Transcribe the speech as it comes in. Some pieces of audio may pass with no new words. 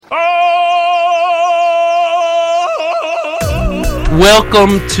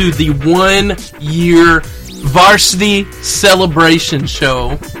welcome to the 1-year Varsity Celebration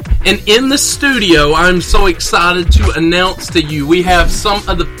Show. And in the studio, I'm so excited to announce to you, we have some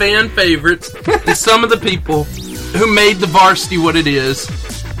of the fan favorites and some of the people who made the varsity what it is.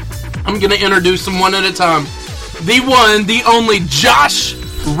 I'm going to introduce them one at a time. The one, the only, Josh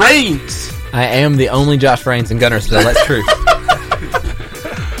Raines. I am the only Josh Raines in Gunnersville, that's true.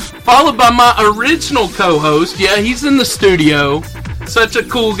 Followed by my original co-host. Yeah, he's in the studio. Such a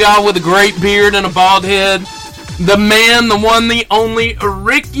cool guy with a great beard and a bald head. The man, the one, the only,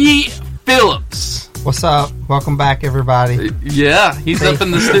 Ricky Phillips. What's up? Welcome back, everybody. Yeah, he's up in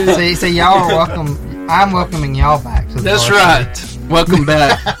the studio. See, y'all are welcome. I'm welcoming y'all back. To the That's varsity. right. Welcome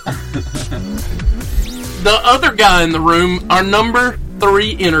back. The other guy in the room, our number 3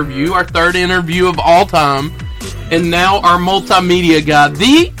 interview, our 3rd interview of all time, and now our multimedia guy,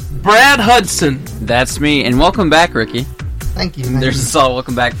 the Brad Hudson. That's me, and welcome back, Ricky. Thank you. There's a solid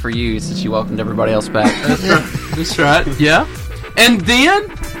welcome back for you, since you welcomed everybody else back. That's right, yeah. And then,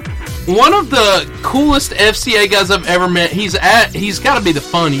 one of the coolest FCA guys I've ever met, he's got to be the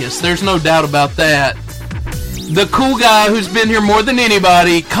funniest, there's no doubt about that. The cool guy who's been here more than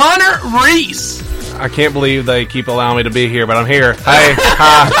anybody, Connor Reese. I can't believe they keep allowing me to be here, but I'm here. Hey,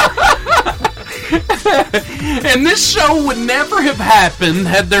 hi. And this show would never have happened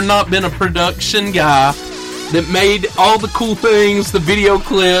had there not been a production guy that made all the cool things, the video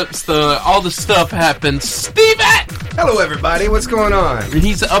clips, all the stuff happen. Steven! Hello, everybody. What's going on?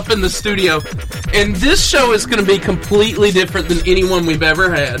 He's up in the studio. And this show is going to be completely different than anyone we've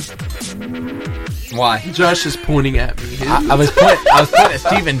ever had. Why? Josh is pointing at me. I was pointing at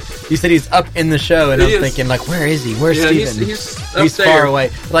Steven. You said he's up in the show, and I was thinking, like, where is he? Where's Steven? He's far away.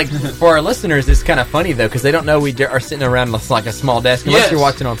 Like, for our listeners, it's kind of funny, though, because they don't know we are sitting around like a small desk, unless you're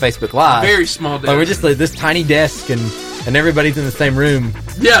watching on Facebook Live. Very small desk. Like, we're just like this tiny desk, and everybody's in the same room.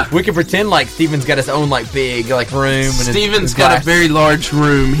 Yeah. We can pretend like Steven's got his own, like, big, like, room. And Steven's got a very large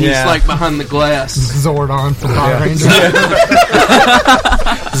room. He's, like, behind the glass. Zordon for Power Rangers.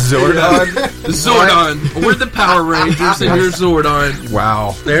 Zordon. We're the Power Rangers, and you're Zordon.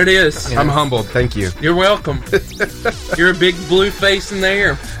 Wow. There it is. I'm humbled. Thank you. You're welcome. You're a big blue face in the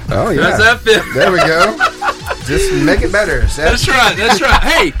air. Oh, yeah. How's that feel? There we go. Just make it better. That's right.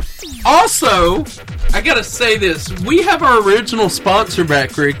 Hey, also, I gotta say this. We have our original sponsor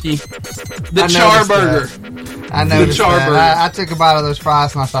back, Ricky. The Charburger. I noticed that. I took a bite of those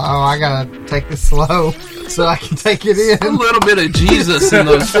fries and I thought, I gotta take this slow so I can take it in. A little bit of Jesus in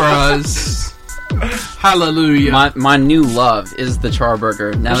those fries. Hallelujah. My new love is the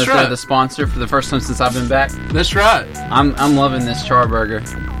Charburger. Now that they're the sponsor for the first time since I've been back. That's right. I'm loving this Charburger.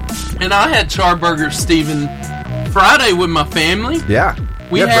 And I had Charburger, Stephen, Friday with my family. Yeah.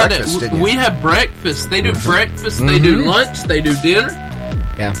 We had breakfast. They do breakfast. They do lunch. They do dinner.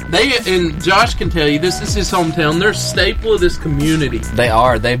 Yeah. And Josh can tell you, this is his hometown. They're a staple of this community. They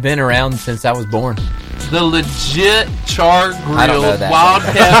are. They've been around since I was born. The legit Char Grill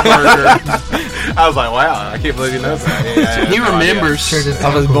Wildcat Burger. I was like, wow, I can't believe he knows that. Yeah, he remembers.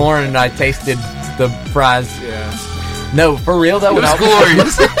 I was born and I tasted the fries. Yeah. No, for real though. It was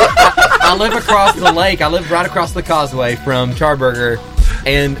glorious. I live across the lake. I live right across the causeway from Charburger.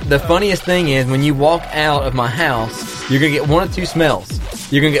 And the funniest thing is, when you walk out of my house, you're going to get one of two smells.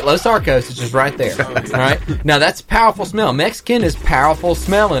 You're going to get Los Arcos, which is right there. All right? Now, that's a powerful smell. Mexican is powerful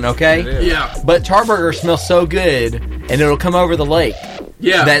smelling, okay? Yeah. But Charburger smells so good, and it'll come over the lake.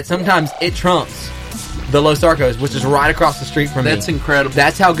 Yeah. That sometimes it trumps the Los Arcos, which is right across the street from me. That's incredible.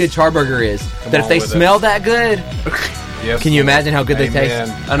 That's how good Charburger is. That if they smell that good, yes, can you imagine how good they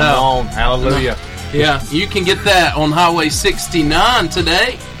taste? I know. Hallelujah. Yeah, you can get that on Highway 69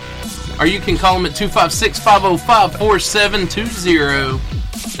 today. Or you can call them at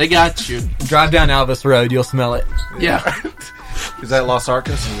 256-505-4720. They got you. Drive down Alvis Road, you'll smell it. Yeah. Is that Los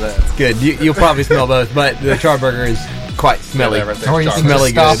Arcos? Is that good? You'll probably smell both, but the Charburger is quite smelly. Or you can just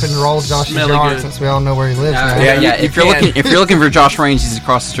stop and roll Josh's yard since we all know where he lives now. Yeah. If you're looking for Josh Raines, he's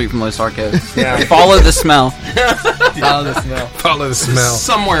across the street from Los Arcos. Yeah. Follow the smell. Follow the smell.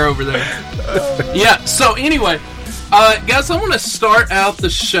 Somewhere over there. Yeah. So anyway, guys, I want to start out the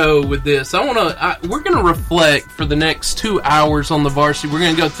show with this. We're going to reflect for the next 2 hours on the varsity. We're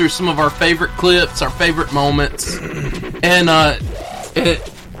going to go through some of our favorite clips, our favorite moments, and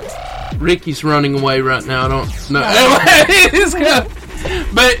Ricky's running away right now. I don't know.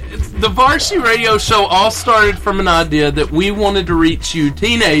 But the Varsity Radio Show all started from an idea that we wanted to reach you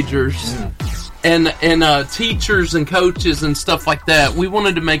teenagers and teachers and coaches and stuff like that. We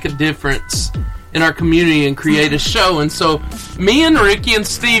wanted to make a difference in our community and create a show. And so me and Ricky and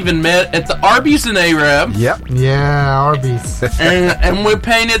Steven met at the Arby's in Arab. Yep. Yeah, Arby's. And we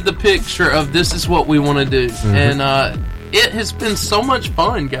painted the picture of this is what we want to do. And it has been so much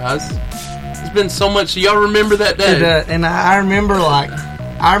fun, guys. It's been so much. Y'all remember that day? And I remember,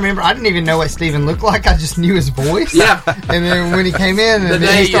 I didn't even know what Steven looked like. I just knew his voice. Yeah. And then when he came in and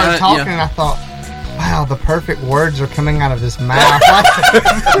then he started talking, and I thought, wow, the perfect words are coming out of his mouth.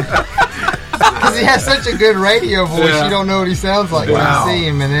 Because he has such a good radio voice, you don't know what he sounds like when you see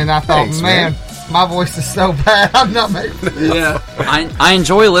him. And then I thought, man, my voice is so bad. I'm not made for this. Yeah. I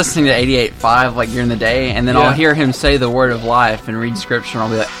enjoy listening to 88.5 like during the day, and then I'll hear him say the word of life and read scripture, and I'll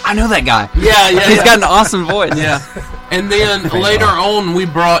be like, I know that guy. Yeah. He's got an awesome voice. Yeah. And then later on, we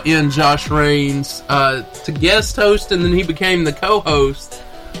brought in Josh Raines to guest host, and then he became the co-host.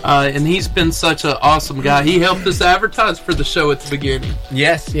 And he's been such an awesome guy. He helped us advertise for the show at the beginning.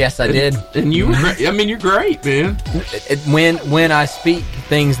 Yes, I did. And you, you're great, man. When I speak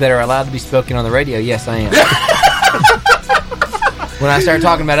things that are allowed to be spoken on the radio, yes, I am. When I start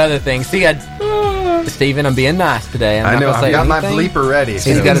talking about other things, Steven, I'm being nice today. I know. I've got my bleeper ready.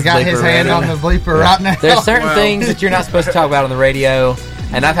 He's got his hand on the bleeper right now. There's certain things that you're not supposed to talk about on the radio.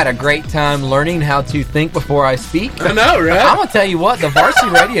 And I've had a great time learning how to think before I speak. I know, right? I'm going to tell you what, the Varsity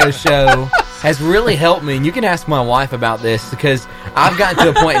Radio Show has really helped me. And you can ask my wife about this, because I've gotten to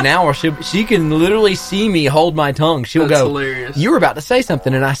a point now where she can literally see me hold my tongue. She'll That's go, hilarious. You were about to say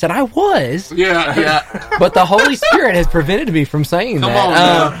something. And I said, I was. Yeah. But the Holy Spirit has prevented me from saying Come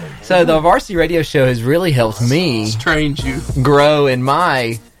that. on, so the Varsity Radio Show has really helped me It's trained you. grow in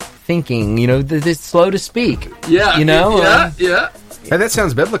my thinking. You know, it's slow to speak. Yeah. You know? Yeah. Hey, that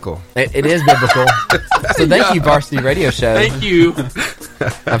sounds biblical. It is biblical. So thank you, Varsity Radio Show. Thank you.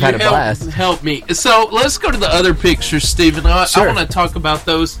 I've had a blast. Help me. So let's go to the other pictures, Steven. I want to talk about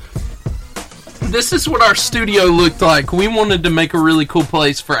those. This is what our studio looked like. We wanted to make a really cool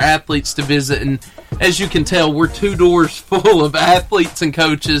place for athletes to visit, and as you can tell, we're 2 doors full of athletes and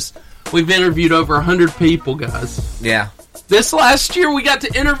coaches. We've interviewed over 100 people, guys. Yeah. This last year, we got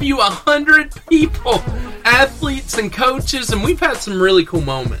to interview 100 people, athletes and coaches, and we've had some really cool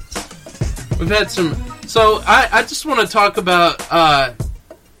moments. We've had some. So I just want to talk about. I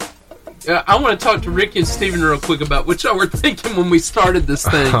want to talk to Ricky and Steven real quick about what y'all were thinking when we started this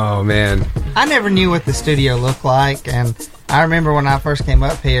thing. Oh man, I never knew what the studio looked like, and I remember when I first came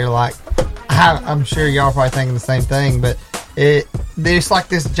up here, I'm sure y'all probably thinking the same thing, but there's like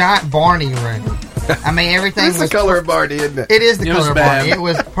this giant Barney room. I mean, everything was the color of Barney, isn't it? It is the color of Barney. It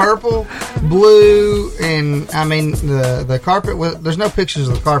was purple, blue, and I mean the carpet was. There's no pictures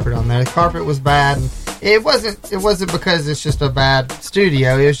of the carpet on there. The carpet was bad. And it wasn't because it's just a bad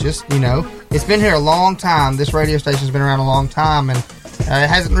studio. It was just, it's been here a long time. This radio station's been around a long time, and it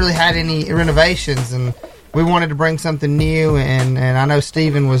hasn't really had any renovations. And we wanted to bring something new. And I know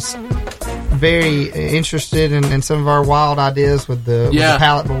Steven was very interested in some of our wild ideas with the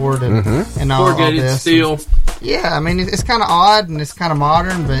pallet board and all this. Steel. I mean, it's kind of odd and it's kind of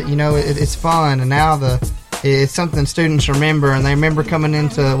modern, but it's fun. And now it's something students remember, and they remember coming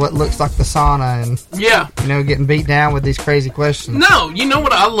into what looks like the sauna and getting beat down with these crazy questions. No, you know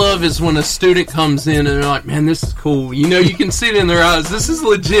what I love is when a student comes in and they're like, "Man, this is cool." You can see it in their eyes. This is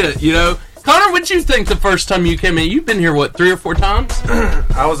legit. Connor, what'd you think the first time you came in? You've been here, 3 or 4 times?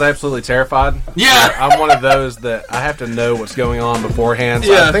 I was absolutely terrified. Yeah. I'm one of those that I have to know what's going on beforehand.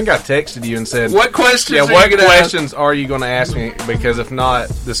 So I think I texted you and said, what questions are you going to ask me? Because if not,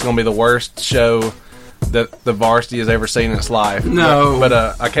 this is going to be the worst show that the Varsity has ever seen in its life. No.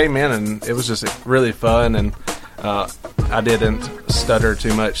 But I came in and it was just really fun, and I didn't stutter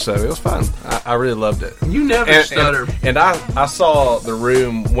too much, so it was fun. I really loved it. You never stutter. And I saw the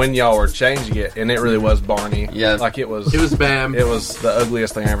room when y'all were changing it, and it really was Barney. Yeah. Like it was bad. It was the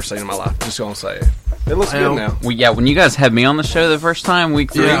ugliest thing I ever seen in my life. Just gonna say it. It looks good now. When you guys had me on the show the first time,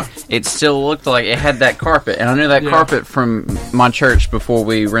 week 3, it still looked like it had that carpet. And I knew that carpet from my church before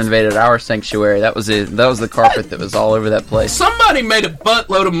we renovated our sanctuary. That was it. That was the carpet that was all over that place. Somebody made a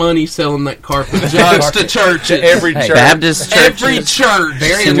buttload of money selling that carpet, Josh, to churches. Every church. Baptist churches. Every church.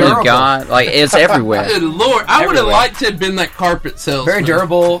 Very Assembly of durable. God. Like, it's everywhere. Good Lord. I would have liked to have been that carpet salesman. Very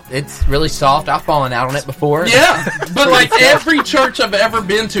durable. It's really soft. I've fallen out on it before. Yeah, but like every church I've ever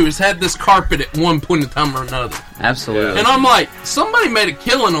been to has had this carpet at one point in time or another. Absolutely. And I'm like, somebody made a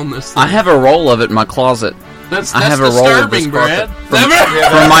killing on this thing. I have a roll of it in my closet. That's I have a roll of this disturbing, Brad. carpet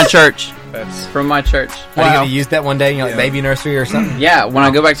from my church. From my church. Are you going to use that one day in like baby nursery or something? Yeah, when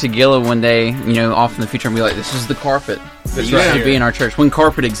I go back to Gila one day, off in the future, and be like, this is the carpet that used to be in our church when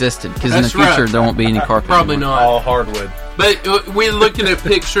carpet existed. Because in the future, there won't be any carpet Probably anymore. not. All hardwood. But we're looking at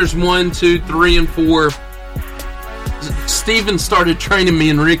pictures 1, 2, 3, and 4. Steven started training me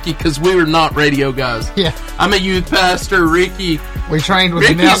and Ricky because we were not radio guys. Yeah. I'm a youth pastor. Ricky, We trained with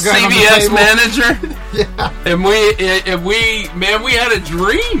the nail Ricky's gun on the CBS table. manager. Yeah. And we had a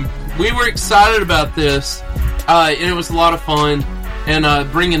dream. We were excited about this. And it was a lot of fun.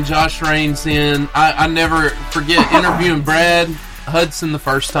 And bringing Josh Raines in, I never forget interviewing Brad Hudson the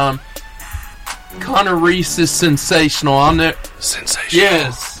first time. Connor Reese is sensational. Sensational.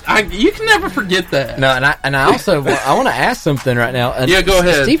 Yes. You can never forget that. No, and I also I want to ask something right now. And Yeah, go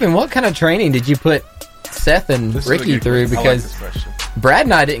ahead. Stephen. What kind of training did you put Seth and This is a Ricky good through? question. I like Because this question. Brad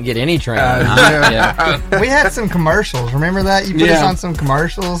and I didn't get any training. Yeah. We had some commercials. Remember that? You put us Yeah. on some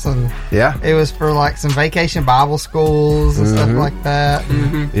commercials, and Yeah. it was for like some vacation Bible schools and stuff like that.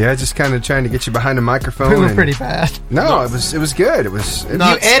 Yeah, just kind of trying to get you behind a microphone. We were and- pretty bad. No, it was good. It was.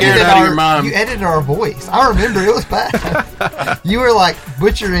 Not scared out of your mind. You edited our voice. I remember it was bad. You were like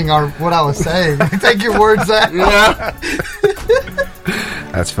butchering what I was saying. Take your words out. Yeah.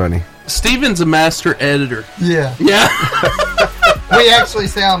 That's funny. Steven's a master editor. Yeah. Yeah. We actually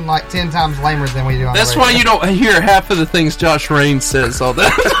sound like 10 times lamer than we do on That's the why radio. you don't hear half of the things Josh Raines says all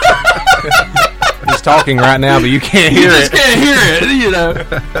that. He's talking right now, but you can't You hear just it. can't hear it, you know.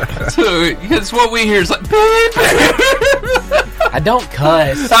 So, because what we hear is like, beep, beep. I don't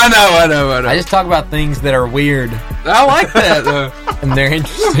cuss. I know. I just talk about things that are weird I like that, though. and they're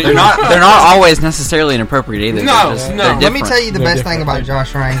interesting. They're not always necessarily inappropriate either. No, They're just, no. they're Let Let me different. tell you the They're best thing different. about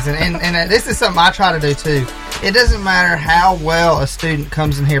Josh Raines, and this is something I try to do too. It doesn't matter how well a student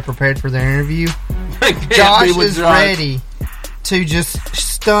comes in here prepared for their interview. Can't be Josh with is Josh. ready to just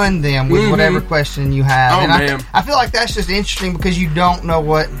stun them with whatever question you have. Oh, and man. I feel like that's just interesting because you don't know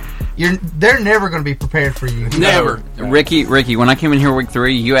what they're never going to be prepared for you. Never. Ricky, when I came in here week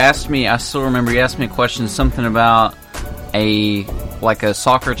 3, you asked me. I still remember you asked me a question, something about a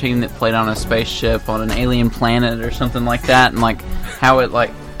soccer team that played on a spaceship on an alien planet or something like that, and like how it like.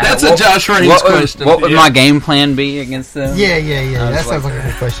 That's a Josh Raines question. What would Yeah. my game plan be against them? Yeah. I was That sounds like a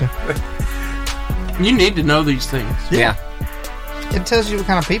good question. You need to know these things. Yeah. It tells you what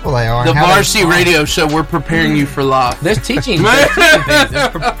kind of people they are. The and how they Varsity respond. Radio Show, we're preparing you for life. There's teaching. There's teaching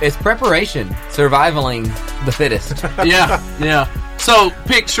things. It's preparation. Survivaling the fittest. Yeah. So,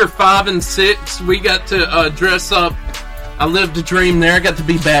 picture 5 and 6, we got to dress up. I lived a dream there. I got to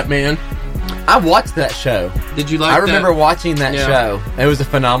be Batman. I watched that show. Did you like I that? remember watching that Yeah. show. It was a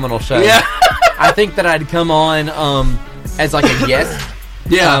phenomenal show. Yeah. I think that I'd come on as like a guest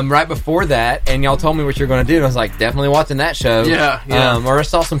Yeah. right before that, and y'all told me what you're going to do, and I was like, definitely watching that show. Yeah. Or I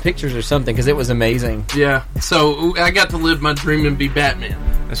saw some pictures or something, because it was amazing. Yeah. So, I got to live my dream and be Batman.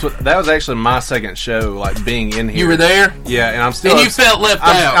 That was actually my second show, like being in here. You were there? Yeah, and I'm still. And you felt left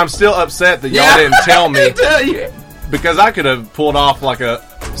out. I'm still upset that y'all Yeah. didn't tell me I tell you. because I could have pulled off like a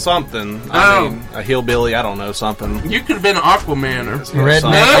something. Oh. I mean, a hillbilly. I don't know something. You could have been Aquaman or Redneck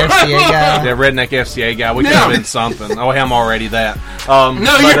Something. FCA guy. Yeah, redneck FCA guy. We could Yeah. have been something. Oh, I'm already that. No,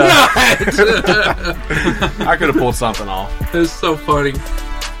 but, you're not. I could have pulled something off. It's so funny.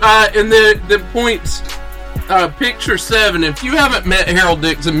 And the points, picture 7. If you haven't met Harold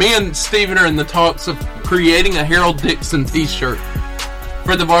Dixon, me and Steven are in the talks of creating a Harold Dixon t-shirt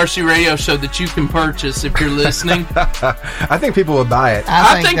for the Varsity Radio Show that you can purchase if you're listening. I think people would buy it.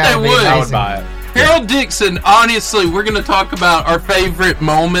 I think that they be would. I would amazing. buy it. Harold Dixon, honestly, we're going to talk about our favorite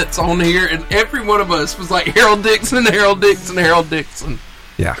moments on here, and every one of us was like, Harold Dixon, Harold Dixon, Harold Dixon.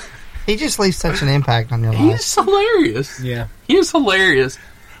 Yeah. He just leaves such an impact on your life. He's hilarious. Yeah. He is hilarious.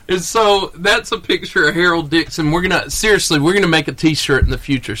 And so that's a picture of Harold Dixon. We're gonna make a t-shirt in the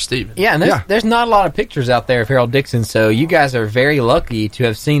future, Steven. Yeah, and there's not a lot of pictures out there of Harold Dixon, so you guys are very lucky to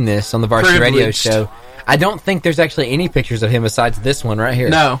have seen this on the Varsity Radio Privileged. Show. I don't think there's actually any pictures of him besides this one right here.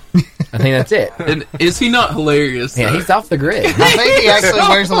 No. I think that's it. And is he not hilarious? Yeah, though? he's off the grid. I think he actually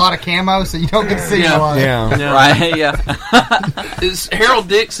wears a lot of camo, so you don't get to see him Yeah. a lot. Yeah. Yeah. Right? Yeah. Harold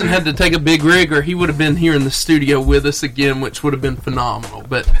Dixon had to take a big rig, or he would have been here in the studio with us again, which would have been phenomenal.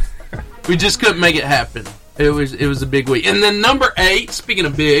 But we just couldn't make it happen. It was a big week. And then number 8, speaking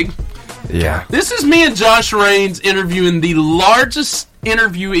of big, Yeah. this is me and Josh Raines interviewing the largest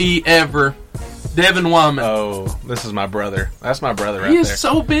interviewee ever, Devin Wyman. Oh, this is my brother. That's my brother right he is there.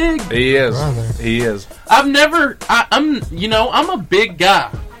 so big. He is. Brother. He is. I'm a big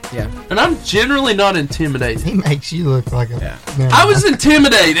guy. Yeah. And I'm generally not intimidated. He makes you look like a. Never I was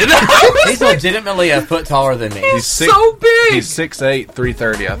intimidated. He's legitimately a foot taller than me. He's six- so big. He's 6'8",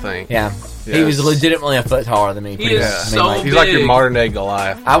 330, I think. Yeah. He Yes. was legitimately a foot taller than me. He pretty is much. Yeah. so like, He's like your big. modern day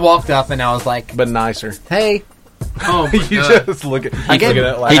Goliath, I walked up and I was like, but nicer. hey, Oh my You God. just look at. I gave- look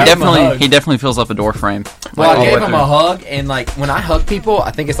at it like He I gave him a hug. definitely fills up a door frame. Well, Like, I all gave the way him through. a hug, and like when I hug people,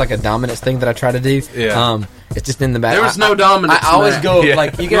 I think it's like a dominance thing that I try to do. Yeah. It's just in the back. There was no dominance. I always in that. go Yeah.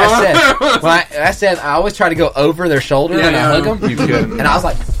 like you guys said. When I said I always try to go over their shoulder Yeah, when I yeah. hug them, You couldn't. and I was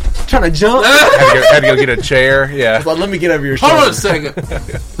like trying to jump. Had to go get a chair. Yeah. Like, let me get over your Hold shoulder. on a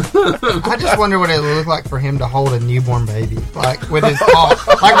second. I just wonder what it would look like for him to hold a newborn baby, like with his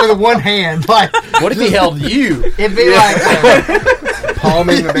paw, like with one hand. Like, What if he held you? it'd be like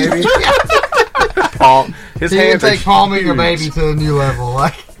Palming the baby. Palm. His he would hands are take palming a huge. baby to a new level.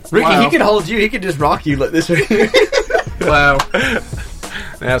 Like, Ricky, Wow. he could hold you. He could just rock you like this. Wow.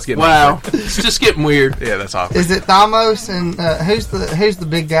 Now it's getting Wow. It's just getting weird. Yeah, that's awful. is it Thamos and who's the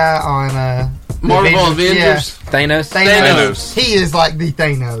big guy on the Marvel Avengers? Avengers. Thanos. Yeah, Thanos. He is like the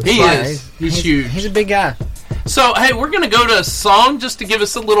Thanos. He Like, is. He's huge. He's a big guy. So, hey, we're going to go to a song just to give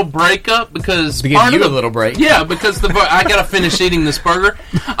us a little breakup because To give part you of a the, little break. Yeah, because I got to finish eating this burger.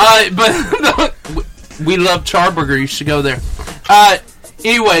 But we love Charburger. You should go there.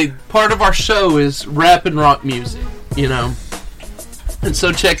 Anyway, part of our show is rap and rock music, you know. And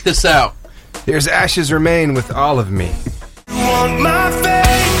so check this out. Here's Ashes Remain with All of Me. You want my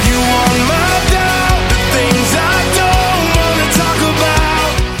faith, you want my doubt, the things I don't wanna talk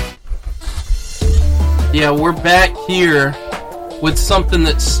about. Yeah, we're back here with something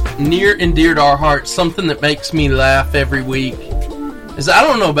that's near and dear to our hearts, something that makes me laugh every week. Is I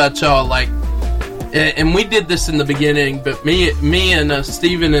don't know about y'all, like, and we did this in the beginning, but me and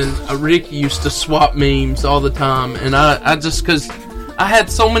Steven and Ricky used to swap memes all the time, and I just, because I had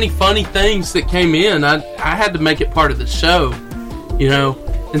so many funny things that came in, I had to make it part of the show, you know.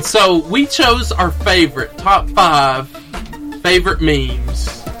 And so we chose our top 5 favorite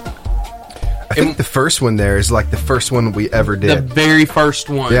memes. I think the first one there is like the first one we ever The did. very first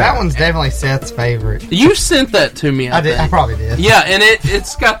one. Yeah. That one's definitely Seth's favorite. You sent that to me. I did. I think. probably did. Yeah, and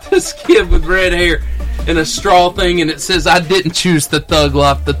it's got this kid with red hair and a straw thing, and it says, "I didn't choose the thug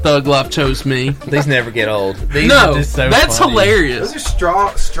life. The thug life chose me." These never get old. These No, are just so that's funny. hilarious. Those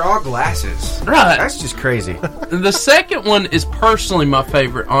are straw glasses. Right. That's just crazy. The second one is personally my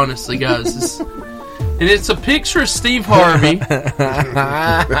favorite, honestly, guys. And it's a picture of Steve Harvey.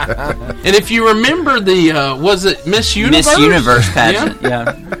 And if you remember the, was it Miss Universe? Miss Universe pageant.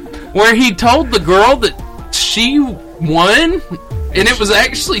 Yeah. Where he told the girl that she won, and it was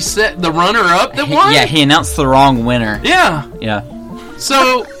actually the runner-up that won? Yeah, he announced the wrong winner. Yeah. Yeah.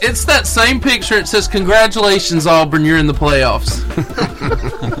 So, it's that same picture. It says, "Congratulations, Auburn, you're in the playoffs."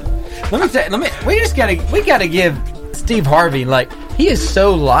 We gotta give Steve Harvey, like, he is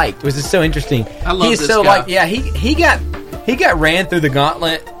so liked, which is so interesting. I love he is this so guy. liked. Yeah, he got ran through the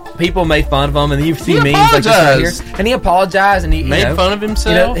gauntlet. People made fun of him, and you've seen He memes like this right here. apologized. And he apologized, and he Made fun of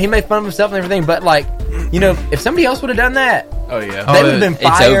himself? You know, he made fun of himself and everything. But like, you know, if somebody else would have done that, Oh yeah. they would have been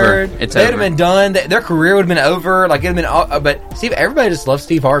it's over. fired. It's They'd have over. been done. Their career would have been over. Like it'd have been. But Steve, everybody just loves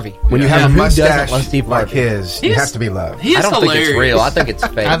Steve Harvey. When you Yeah. have a Who doesn't mustache love Steve like Harvey? his, you He's- have to be loved. He is I don't hilarious. think it's real. I think it's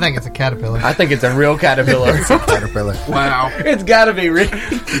fake. I think it's a caterpillar. I think it's a real caterpillar. Caterpillar. Wow. It's got to be real.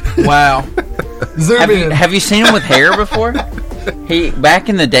 Wow. Zoom in. Have you seen him with hair before? He back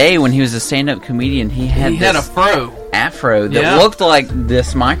in the day when he was a stand-up comedian, he had He had a this fro. afro that Yeah. looked like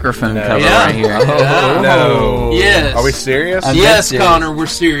this microphone cover Yeah. right here. No. Yes. Are we serious? Yes, serious. Connor, we're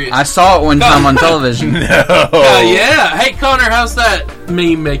serious. I saw it one time on television. Yeah. Hey, Connor, how's that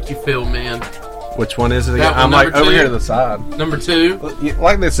meme make you feel, man? Which one is it again? That one, I'm like number over 2. here to the side. Number 2.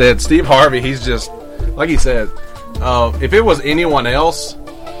 Like they said, Steve Harvey, he's just, like he said, if it was anyone else,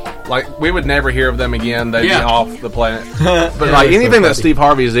 like, we would never hear of them again. They'd Yeah. be off the planet. But, like, anything that Steve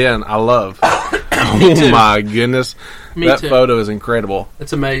Harvey's in, I love. Oh, too. my goodness. Me That too. photo is incredible.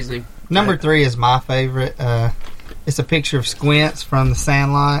 That's amazing. Number 3 is my favorite. It's a picture of Squints from The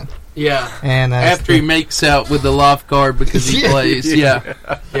Sandlot. Yeah. And After he makes out with the lifeguard because he Yeah. plays. Yeah.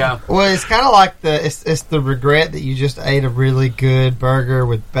 Yeah. well, it's kind of like it's the regret that you just ate a really good burger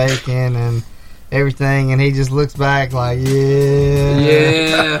with bacon and everything, and he just looks back like, yeah.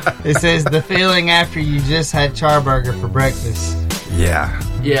 Yeah. It says the feeling after you just had Charburger for breakfast. Yeah.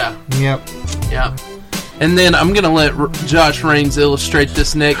 Yeah. Yep. Yeah. And then I'm going to let Josh Raines illustrate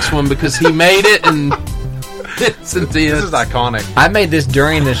this next one because he made it and it's intense. This is iconic. I made this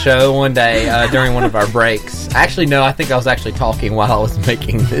during the show one day, during one of our breaks. Actually, no, I think I was actually talking while I was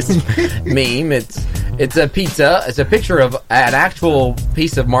making this meme. It's a pizza. It's a picture of an actual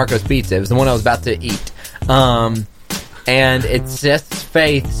piece of Marco's pizza. It was the one I was about to eat. And it's Seth's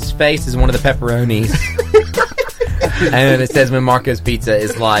face. Face is one of the pepperonis. And it says, "When Marco's pizza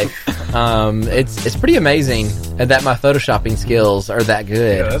is life." It's pretty amazing that my photoshopping skills are that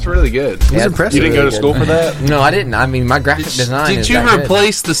good. Yeah, that's really good. Yeah, impressive. You didn't go to really school good. for that? No, I didn't. I mean, my graphic design. Did is you that good.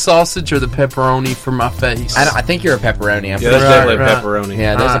 replace the sausage or the pepperoni for my face? I think you're a pepperoni. I'm Yeah, pretty that's sure. definitely right. pepperoni.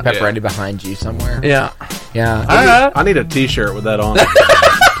 Yeah, there's a Ah, pepperoni yeah. behind you somewhere. Yeah. Yeah. All right. I need a T-shirt with that on.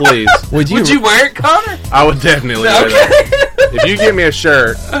 Please. Would Would you wear it, Connor? I would definitely wear that. If you give me a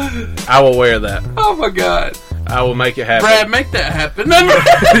shirt, I will wear that. Oh my God, I will make it happen. Brad, make that happen.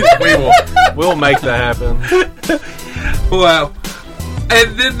 We'll make that happen. Wow.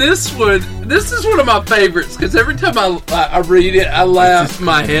 And then this is one of my favorites because every time I read it, I laugh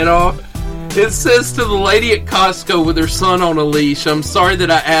my head off. It says to the lady at Costco with her son on a leash, "I'm sorry that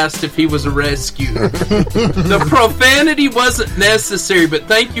I asked if he was a rescue. The profanity wasn't necessary, but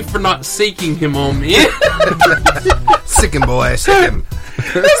thank you for not seeking him on me." Sick him, boy. Sick him.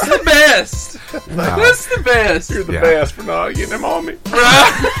 That's the best. That's the best. You're the Yeah. best for not getting him on me.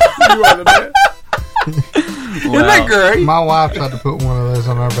 Right? You are the best. Isn't that great? My wife tried to put one of those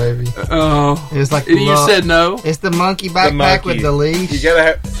on our baby. Oh. It's like You said no? it's the monkey backpack with the leash. You gotta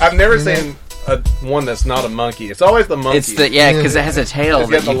have. I've never seen one that's not a monkey. It's always the monkey. It's the because it has a tail.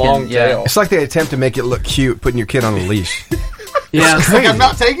 It's got that the you long can, yeah. tail. It's like they attempt to make it look cute, putting your kid on a leash. Yeah. Like, I'm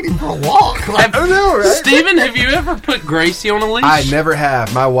not taking him for a walk. Like, I know, right? Steven, have you ever put Gracie on a leash? I never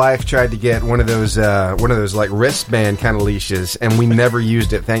have. My wife tried to get one of those like wristband kind of leashes, and we never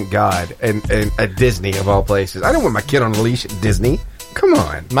used it. Thank God. And at Disney of all places, I don't want my kid on a leash at Disney. Come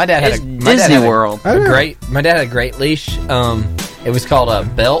on. My dad had It's my dad Disney had World. My dad had a great leash. It was called a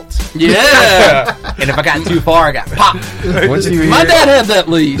belt. Yeah. And if I got too far, I got popped. Once you My hear- dad had that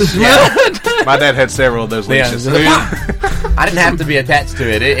leash. My dad had several of those leashes. I didn't have to be attached to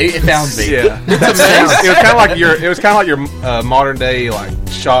it. It found me. Yeah, it was kind of like your modern day like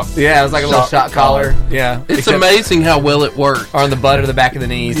shock. Yeah, it was like a little shot collar. Yeah. It's amazing how well it works. Or on the butt or the back of the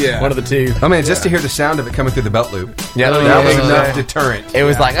knees. Yeah. One of the two. Oh man, just to hear the sound of it coming through the belt loop. Yeah. That was yeah. enough deterrent. It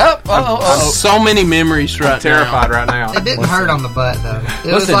was like, oh. So many memories right Terrified now. right now. it didn't hurt on the butt though.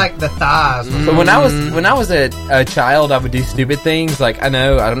 It was Listen. like the thighs. But when I was a child, I would do stupid things. Like, I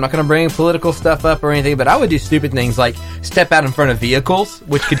know I'm not going to bring political stuff up or anything, but I would do stupid things like step out in front of vehicles,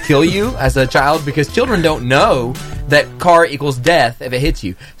 which could kill you as a child because children don't know that car equals death if it hits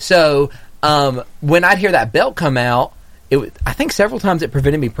you. So when I'd hear that belt come out, I think several times it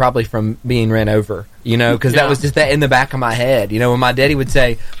prevented me probably from being ran over, because that was just that in the back of my head. When my daddy would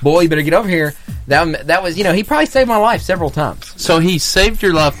say, "Boy, you better get over here," that was, he probably saved my life several times. So he saved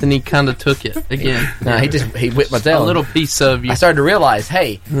your life, then he kind of took it again. No, he whipped my A tail. little piece of you. I started to realize,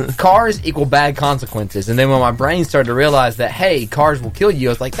 hey, cars equal bad consequences. And then when my brain started to realize that, hey, cars will kill you,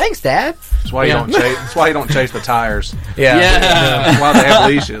 I was like, thanks, Dad. That's why you don't chase. That's why you don't chase the tires. Yeah. That's why they have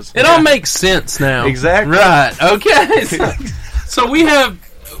leashes. It all makes sense now. Exactly. Right. Okay. So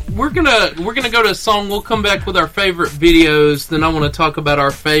we're gonna go to a song. We'll come back with our favorite videos. Then I want to talk about our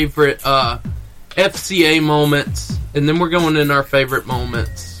favorite FCA moments, and then we're going in our favorite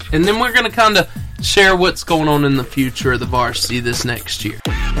moments, and then we're gonna kind of share what's going on in the future of the varsity this next year.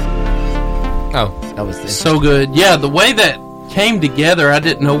 Oh, that was this. So good. Yeah, the way that came together, I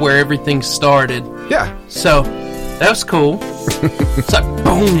didn't know where everything started. Yeah. So that was cool. It's like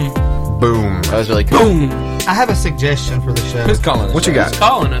boom, Boom. That was really cool. boom. I have a suggestion for the show. Who's calling us? What you got? Who's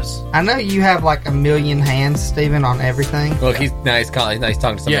calling us? I know you have like a million hands, Steven, on everything. Look, he's calling. He's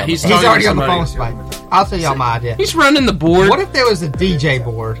talking to somebody. Yeah, on he's the He's phone. already on the somebody. phone with somebody. I'll tell y'all my idea. He's running the board. What if there was a DJ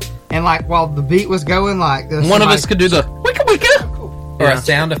board and like while the beat was going, like there was One of somebody- us could do the wicka wicka. or a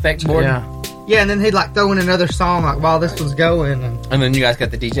sound effect board. Yeah. Yeah, and then he'd like throw in another song like while this was going, and And then you guys got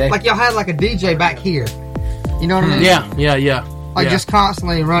the DJ. like y'all had like a DJ back here. You know what I mean? Yeah. Like yeah. just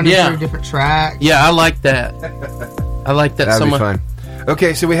constantly running Yeah. through different tracks. Yeah, I like that. I like that That'd so be much. fun.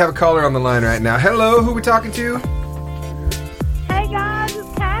 Okay, so we have a caller on the line right now. Hello, who we talking to? Hey guys,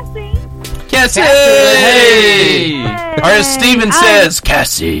 it's Cassie. Cassie! Hey! Or as Steven says,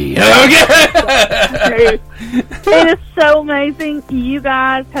 Cassie. Okay. It is so amazing. You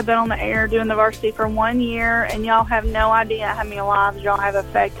guys have been on the air doing the varsity for 1 year, and y'all have no idea how many lives y'all have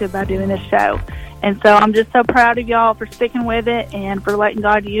affected by doing this show. And so I'm just so proud of y'all for sticking with it and for letting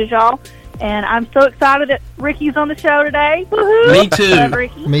God use y'all. And I'm so excited that Ricky's on the show today. Woohoo! Me too. Love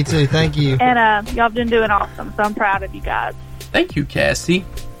Ricky. Me too. Thank you. And y'all been doing awesome, so I'm proud of you guys. Thank you, Cassie.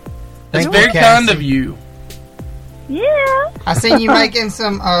 That's Thank you, very Cassie. kind of you. Yeah. I seen you making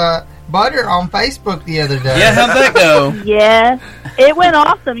some butter on Facebook the other day. Yeah, how'd that go? Yes. It went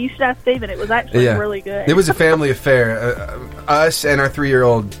awesome. You should ask Steven. It was actually Yeah. really good. It was a family affair. Us and our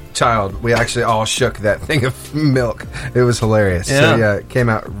 3-year-old child, we actually all shook that thing of milk. It was hilarious. Yeah. So yeah, it came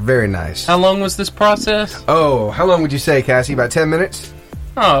out very nice. How long was this process? Oh, how long would you say, Cassie? About 10 minutes?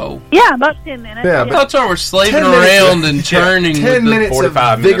 Oh. Yeah, about 10 minutes. Yeah, I thought y'all were slaving 10 minutes around of- and churning. 10 with the- minutes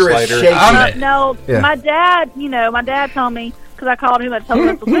 45 of minutes vigorous later. shaking. No, Yeah. my dad, my dad told me, because I called him and told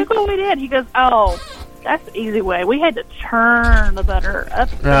him, look what we did. He goes, oh, that's the easy way. We had to churn the butter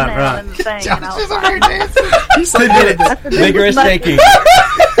up and down and the thing. And I was like, He's 10 minutes. Vigorous shaking.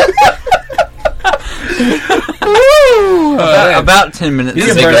 About 10 minutes.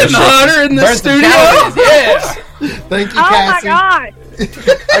 Is it burn getting some- hotter in the burn some studio? calories, Yes. Thank you, oh my Cassie. God.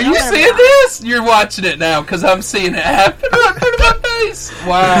 Are you seeing this? You're watching it now because I'm seeing it happen right in front of my face.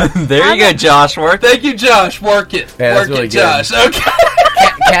 Wow. There you go, Josh. Work. Thank you, Josh. Work it. Yeah, Work that's really it, Josh.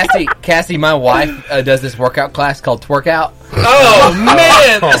 Okay. Cassie, my wife does this workout class called Twerkout. Oh,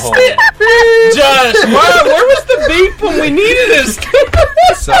 man. Josh, where was the beep when we needed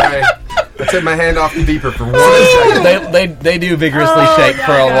it? Sorry. I took my hand off the beeper for 1 second. They do vigorously shake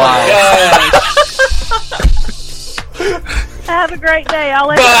for a while. Have a great day. I'll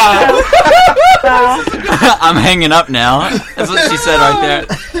let Bye. you know. Bye. I'm hanging up now. That's what she said right there.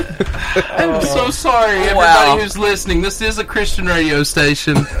 I'm so sorry, everybody Wow. who's listening. This is a Christian radio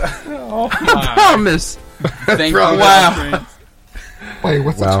station. I promise. Thank you. Wow. Wait,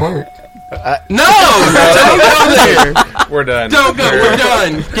 what's Wow. a twerk? No! Don't go there. We're done. Don't go. We're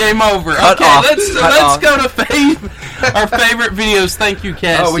done. Game over. Cut Okay, off. let's Cut go to our favorite videos. Thank you,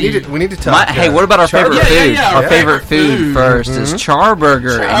 Cassie. Oh, we need to talk. Hey, what about our favorite Yeah, food? yeah, Our yeah. favorite food Food. first is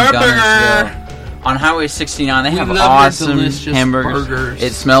Charburger in Charburger. Gunnersville. On Highway 69, they We have love their awesome delicious hamburgers. burgers.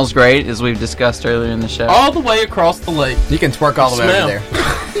 It smells great, as we've discussed earlier in the show. All the way across the lake. You can twerk all the way Smell. over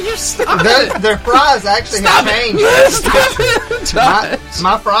there. You stop Their fries actually have changed. Stop it.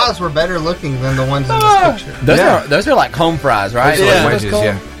 My fries were better looking than the ones in this picture. Those are like home fries, right? Yeah. Is that what it's Wedges, called?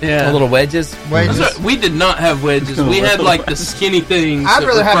 yeah. Yeah. The little wedges. Wedges. We did not have wedges. We had like the skinny things. I'd that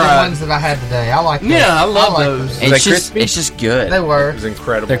rather were have fried. the ones that I had today. I like those. Yeah, I love like those. Are they crispy? It's just good. They were. It was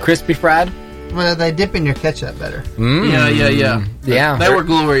incredible. They're crispy fried. Well, they dip in your ketchup better. Yeah. Yeah. They were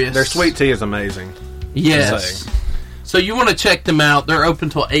glorious. Their sweet tea is amazing. Yes. So you want to check them out. They're open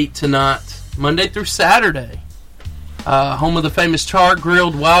till 8 tonight, Monday through Saturday. Home of the famous char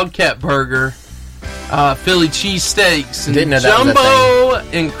grilled Wildcat Burger, Philly cheesesteaks, and Didn't know that was a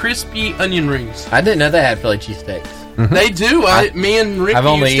jumbo and crispy onion rings. I didn't know they had Philly cheesesteaks. They do. Me and Ricky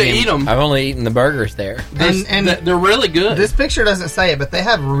used to eat them. I've only eaten the burgers there. And They're really good. this picture doesn't say it, but they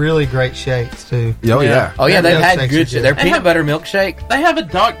have really great shakes too. Oh, yeah. Oh yeah, Their they've had milkshakes good are shit. good. Their They peanut have- butter milkshake. They have a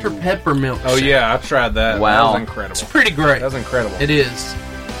Dr. Pepper milkshake. Oh yeah, I've tried that. Wow. That was incredible. It's pretty great. That was incredible. It is.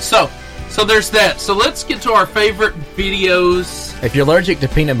 So there's that. So let's get to our favorite videos. If you're allergic to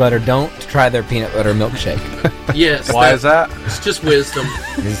peanut butter, don't try their peanut butter milkshake. Yes. Why is that? It's just wisdom.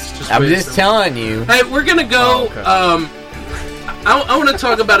 It's just I'm wisdom. just telling you. Hey, we're gonna go. Oh, okay. I want to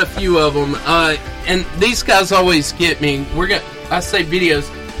talk about a few of them, and these guys always get me. I say videos.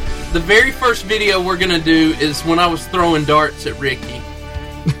 The very first video we're gonna do is when I was throwing darts at Ricky.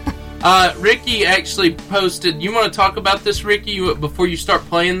 Ricky actually posted. You want to talk about this, Ricky, before you start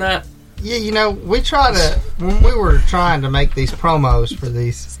playing that? Yeah, we try to when we were trying to make these promos for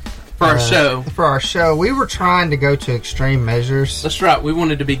these For our show. For our show, we were trying to go to extreme measures. That's right. We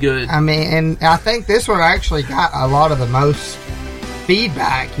wanted to be good. I mean, and I think this one actually got a lot of the most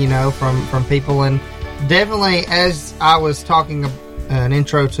feedback, from people. And definitely, as I was talking an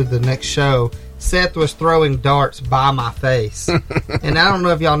intro to the next show, Seth was throwing darts by my face. And I don't know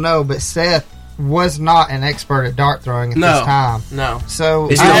if y'all know, but Seth was not an expert at dart throwing at this time. No. So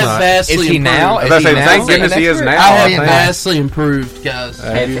Is I he have not? vastly Is he improved. now? I was about to say, thank goodness he is an now. I I have think. vastly improved, guys.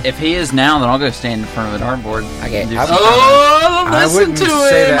 If he is now, then I'll go stand in front of the dartboard. Oh, I listen wouldn't to him.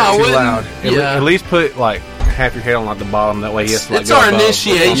 say that I too wouldn't. loud. Yeah. At least put like half your head on like the bottom. That way he has to like It's go our above.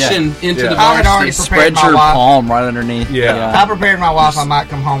 initiation into Yeah. the I had already varsity. prepared Spread your my wife. palm right underneath. Yeah. I prepared my wife. I might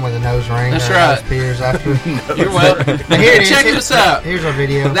come home with a nose ring. That's or right. Nose piercings after. You're welcome. But here it is. Check this out. Here's our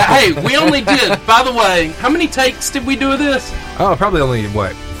video. Hey, we only did, by the way, how many takes did we do of this? Oh, probably only,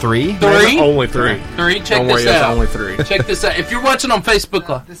 3? Three? Only three. Three? Check Don't worry, this it's out. only three. Check this out. If you're watching on Facebook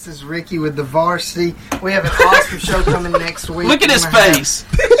Live, This is Ricky with the Varsity. We have an awesome show coming next week. look at his We're gonna have face.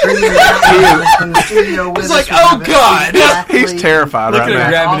 Trinity Mountain in the studio with It's us. like, We're gonna oh, have God. an athlete. He's terrified Look right at him now.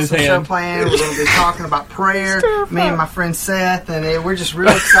 grabbing Awesome his show hand. planned. We're going to be talking about prayer. Me and my friend Seth, and we're just real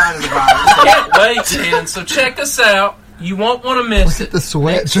excited about it. Can't wait, man. So check us out. You won't want to miss it. The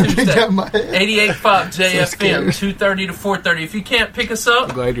sweat Next dripping Tuesday, down my head. 88.5 JFM, scared. 2:30 to 4:30. If you can't pick us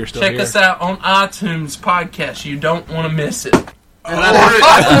up, Glad you're still check here. us out on iTunes podcast. You don't want to miss it. And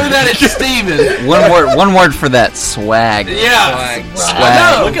I threw that at Steven. One word for that: swag. Yeah.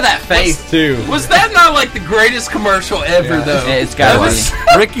 Swag. Look at that face too. Was that not like the greatest commercial ever, though? Yeah, it's gotta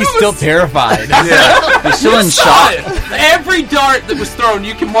be. Ricky's still terrified. He's still in shock. Every dart that was thrown,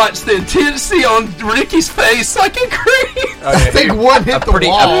 you can watch the intensity on Ricky's face like increase. I think one hit the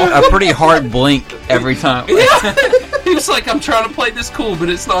wall. A pretty hard blink every time. Yeah. He was like, I'm trying to play this cool, but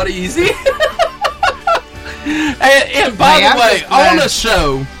it's not easy. and by Hey, the I'm way, just glad- on the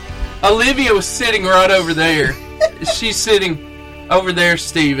show, Olivia was sitting right over there. She's sitting over there,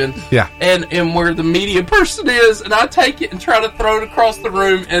 Steven. Yeah. And where the media person is, and I take it and try to throw it across the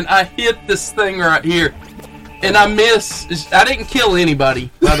room, and I hit this thing right here. And I miss. I didn't kill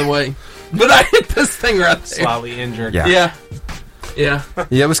anybody, by the way. But I hit this thing right there. Slightly injured. Yeah. Yeah. Yeah.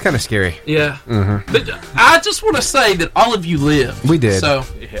 Yeah, it was kind of scary. Yeah. Mm-hmm. But I just want to say that all of you lived. We did. So.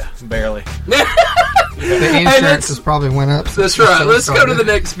 Yeah, barely. The insurance has probably went up. That's right. Let's go to the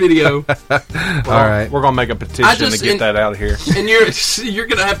next video. All right. We're gonna make a petition to get that out of here. And you're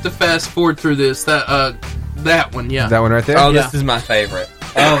gonna have to fast forward through this. That one, yeah. That one right there? Oh, Yeah. this is my favorite.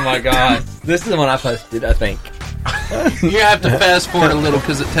 Oh my god, this is the one I posted. I think. You have to fast forward a little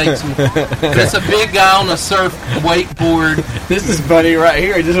because it takes him. It's a big guy on a surf wakeboard. This is funny right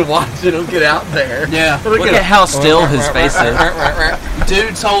here. Just watching him get out there. Yeah. Look at how still his face is.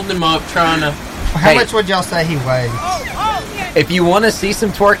 Dude's holding him up, trying to. How much would y'all say he weighs? If you want to see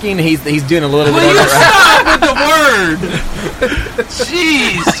some twerking, he's doing a little Will bit you of it right. stop with the word?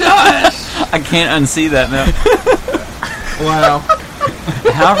 Jeez, Josh. I can't unsee that now. Wow.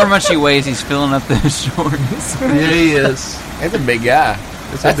 However much he weighs, he's filling up those shorts. Yeah, he is. That's a big guy.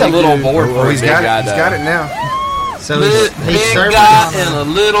 That's a big little dude. board for Well, a he's big got guy. it. He's got it now. So Big surfing guy on and a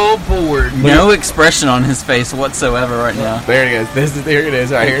little board. No expression on his face whatsoever right now. There it is. Here it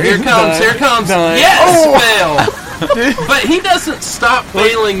is right here. Here comes. Here comes. Done. Yes, fail. But he doesn't stop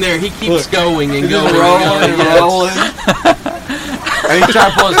failing there. He keeps going and going. rolling and Yes. rolling. And he's trying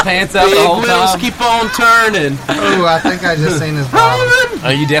to pull his pants up Big the whole wheels time. keep on turning. Oh, I think I just seen his bottom. Oh,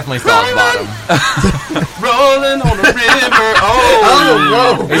 you definitely saw his bottom. Rolling on the river.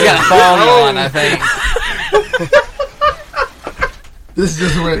 Oh, whoa. He's got a thong on, I think. This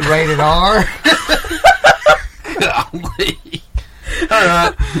just went rated R. golly. All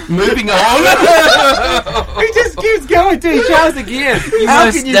right, moving on. He just keeps going till he tries again. You How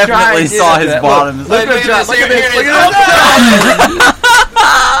most can you try definitely and get saw at his that? bottom. Look Look at at this. Look at this. this. Here Look at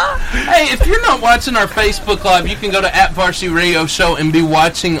this. Hey, if you're not watching our Facebook Live, you can go to @Varsity Radio Show and be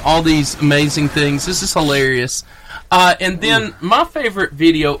watching all these amazing things. This is hilarious. And then my favorite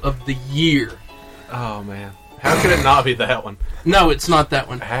video of the year. Oh man, how could it not be that one? No, it's not that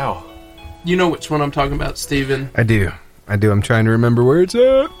one. How? You know which one I'm talking about, Steven. I do. I'm trying to remember where it's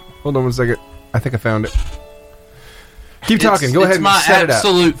at. Hold on one second. I think I found it. Keep talking. Go ahead and set it It's up. my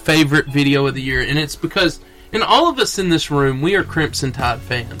absolute favorite video of the year, and it's because, and all of us in this room, we are Crimson Tide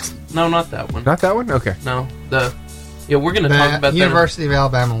fans. No, not that one. Not that one? Okay. No, we're going to talk about The University of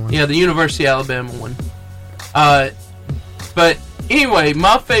Alabama one. that. Yeah, the University of Alabama one. But anyway,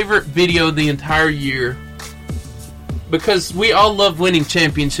 my favorite video of the entire year, because we all love winning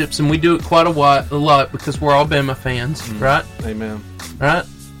championships, and we do it quite a lot because we're Alabama fans, right? Amen. Right?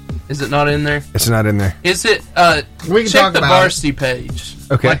 Is it not in there? It's not in there. Is it? We can check talk the about varsity page.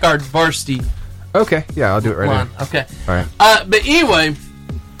 Okay. Like our varsity Okay. Yeah, I'll do it right line. now. Okay. All right. But anyway,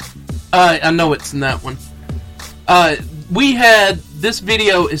 I know it's in that one. We had this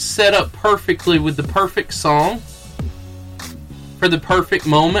video is set up perfectly with the perfect song for the perfect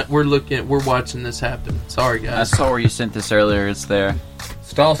moment. We're watching this happen. Sorry, I guys. saw where you sent this earlier. It's there.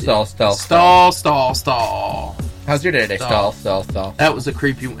 Stall. Stall. How's your day today? Stall. Stall. That was a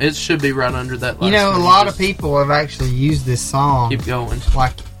creepy one. It should be right under that. Last You know, a one. lot of Just people have actually used this song keep going.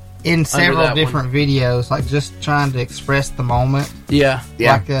 like in several that different videos, like just trying to express the moment, Yeah.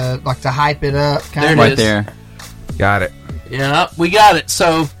 like to hype it up. There Kind it of. Right is. there. Got it. Yeah, we got it.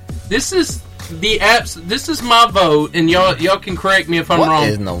 So this is the apps. This is my vote, and y'all can correct me if I'm What wrong.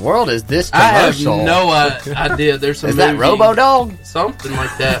 in the world is this I have commercial? no idea. There's a Is that movie, Robo Dog? something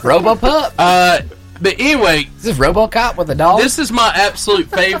like that. Robo Pup? But anyway, Is this RoboCop with a dog? this is my absolute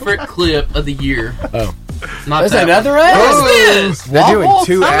favorite clip of the year. Oh. Not There's that another one. ad? What's this? They're doing Waffles?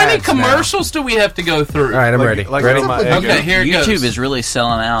 two How many ads now. commercials do we have to go through? All right, I'm ready. Like ready? on my Okay, here it YouTube goes. is really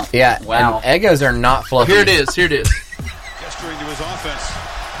selling out. Yeah. Wow. And Eggos are not fluffy. Here it is. Here it is. Gesturing to his offense.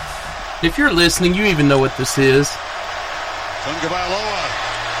 If you're listening, you even know what this is. Tagovailoa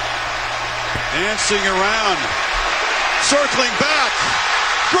dancing around, circling back,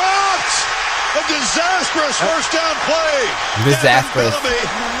 dropped! A disastrous first down play. Disastrous. Bellamy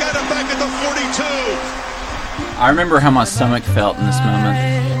got him back at the 42. I remember how my stomach felt in this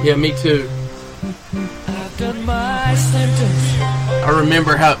moment. Yeah, me too. I've done my sentence. I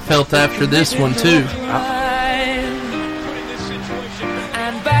remember how it felt after this one too.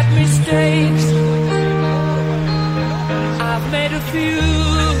 And bad mistakes, I've made a few.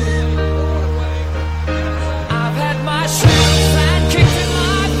 I've had my shoes and kicked in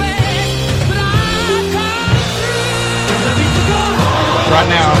my bed, but I've come through. Right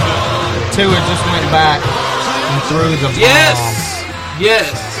now, Tua just went back and threw the ball.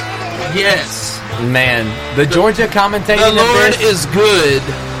 Yes. Man, the Georgia commentating. The Lord is good.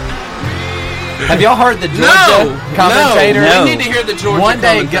 Have y'all heard the Georgia commentator? No. We need to hear the Georgia One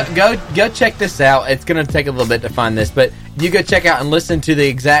day, commentator. go check this out. It's going to take a little bit to find this, but you go check out and listen to the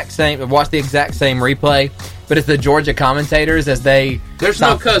exact same, watch the exact same replay. But it's the Georgia commentators as they. There's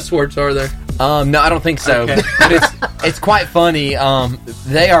no cuss words, are there? No, I don't think so. Okay. But it's quite funny.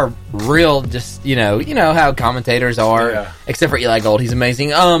 They are real, just you know how commentators are, except for Eli Gold. He's amazing.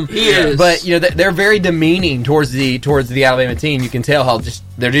 He is. But they're very demeaning towards the Alabama team. You can tell how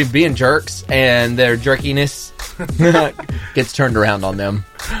they're just being jerks, and their jerkiness gets turned around on them.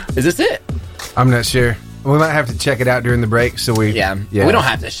 Is this it? I'm not sure. We might have to check it out during the break. So we we don't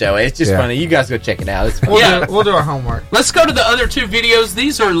have to show it. It's just funny. You guys go check it out. It's fun. We'll do our homework. Let's go to the other two videos.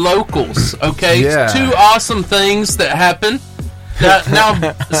 These are locals, okay? Yeah. Two awesome things that happen.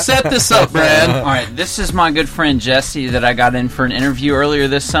 Now set this up, Brad. All right, this is my good friend Jesse that I got in for an interview earlier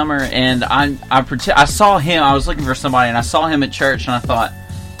this summer, and I saw him. I was looking for somebody, and I saw him at church, and I thought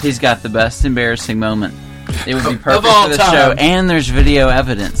he's got the best embarrassing moment. It would be perfect all for the time. show, and there's video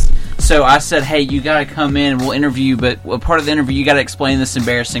evidence. So I said, hey, you got to come in, we'll interview you, but part of the interview, you got to explain this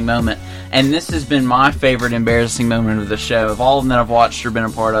embarrassing moment. And this has been my favorite embarrassing moment of the show. Of all of them that I've watched or been a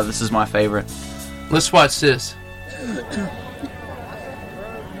part of, this is my favorite. Let's watch this.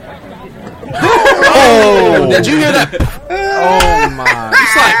 Oh! Did you hear that? Oh my!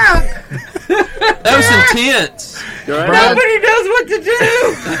 It's like that was intense. Nobody knows what to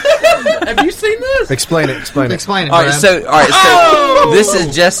do. Have you seen this? Explain it. Explain it, All right, Brad. so this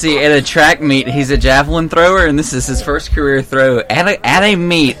is Jesse at a track meet. He's a javelin thrower, and this is his first career throw at a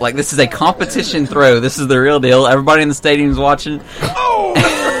meet. Like, this is a competition throw. This is the real deal. Everybody in the stadium's watching.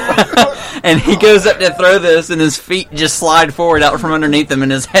 And he goes up to throw this, and his feet just slide forward out from underneath him,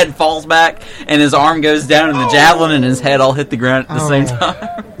 and his head falls back, and his arm goes down, and the javelin and his head all hit the ground at the same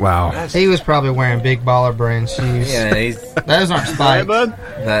time. Wow. He was probably wearing big baller brand shoes. Yeah, Those aren't spikes.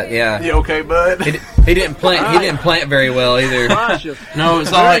 You okay, bud? He didn't plant very well either. No,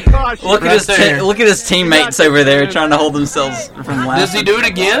 it's all right. Look at his teammates over there trying to hold themselves from laughing. Does he do it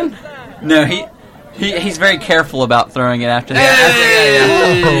again? No, he's very careful about throwing it after that.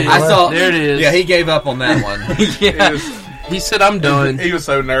 Hey! I saw. There it is. Yeah, he gave up on that one. Yeah. He said, "I'm done." He was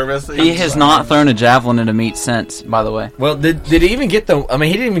so nervous. He has not thrown a javelin at a meet since, by the way. Well, did he even get the? I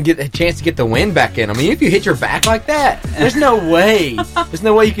mean, he didn't even get a chance to get the wind back in. I mean, if you hit your back like that, there's no way. There's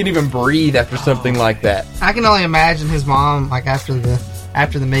no way you can even breathe after something like that. I can only imagine his mom, like after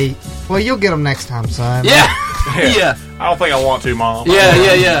the meet. Well, you'll get them next time, son. Yeah. Yeah. I don't think I want to, Mom.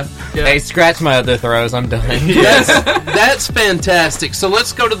 Yeah. Hey, scratch my other throws. I'm done. That's fantastic. So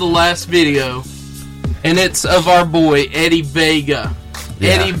let's go to the last video, and it's of our boy Eddie Vega.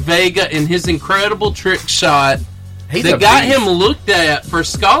 Yeah. Eddie Vega and his incredible trick shot He's that a got beast. him looked at for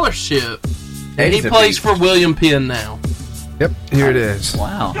scholarship. And he He's a plays beast. for William Penn now. Yep. Here it is.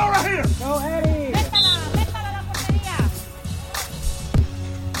 Wow.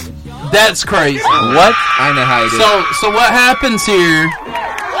 That's crazy. What? I know how he did. So what happens here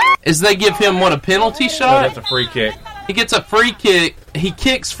is they give him a penalty shot. That's a free kick. He gets a free kick. He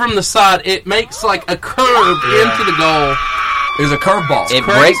kicks from the side. It makes like a curve into the goal. It was a curveball. It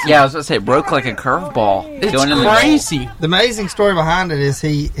crazy. break. Yeah, I was going to say it broke like a curveball. It's going in the goal. crazy. The amazing story behind it is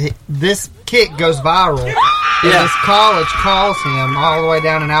this kick goes viral. Yeah. This college calls him all the way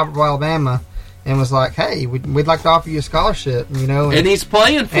down in Albertville, Alabama, and was like, "Hey, we'd like to offer you a scholarship." And he's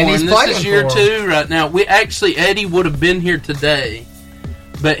playing for him. This is year 2 right now. Eddie would have been here today,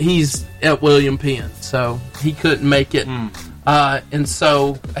 but he's at William Penn, so he couldn't make it. And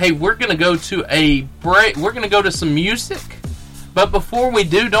so, hey, we're going to go to a break. We're going to go to some music. But before we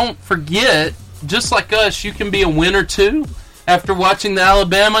do, don't forget, just like us, you can be a winner too. After watching the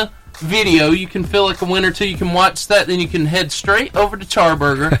Alabama video, you can feel like a winner too. You can watch that, then you can head straight over to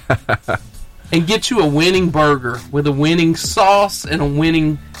Charburger and get you a winning burger with a winning sauce and a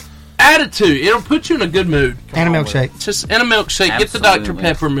winning attitude. It'll put you in a good mood. And a milkshake. Just and a milkshake. Get the Dr.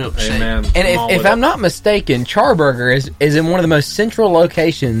 Pepper milkshake. Amen. And if I'm not mistaken, Charburger is in one of the most central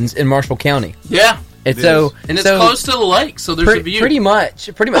locations in Marshall County. Yeah. And It so, is. And it's close to the lake, so there's a view. Pretty much.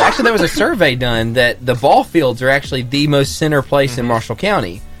 Actually, there was a survey done that the ball fields are actually the most center place in Marshall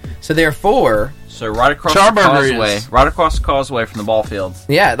County. So therefore, So right across Charburger the causeway, is. right across the causeway from the ball fields.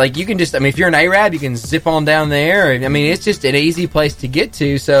 Yeah, like you can just, I mean, if you're an Arab, you can zip on down there. I mean, it's just an easy place to get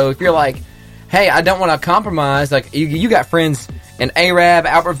to. So if you're like, hey, I don't want to compromise, like you got friends in Arab,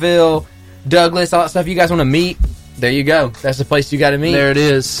 Albertville, Douglas, all that stuff you guys want to meet, there you go. That's the place you got to meet. There it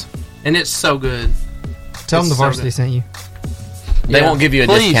is. And it's so good. Tell them the It's so varsity good. sent you. They Yeah. won't give you a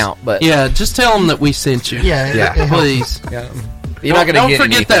Please. discount, but Yeah, just tell them that we sent you. Yeah, Yeah. it helps. Please. yeah. You're not going to Don't get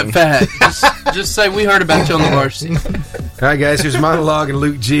forget anything. that fact. Just say we heard about you on the varsity. All right, guys, here's Monologue and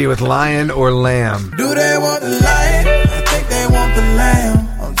Luke G with Lion or Lamb. Do they want the lion? I think they want the lamb.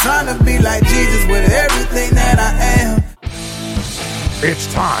 I'm trying to be like Jesus with everything that I am.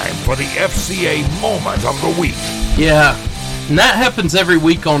 It's time for the FCA moment of the week. Yeah, and that happens every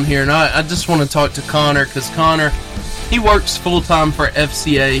week on here. And I just want to talk to Connor because Connor, he works full time for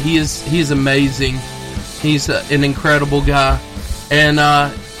FCA. He is amazing. He's an incredible guy, and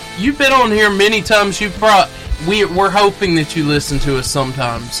you've been on here many times. We're hoping that you listen to us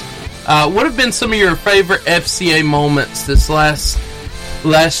sometimes. What have been some of your favorite FCA moments this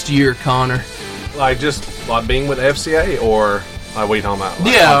last year, Connor? Like just like being with FCA, or like what are you talking about?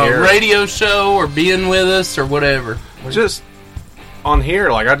 Like Yeah, on a here? radio show or being with us or whatever. Just on here,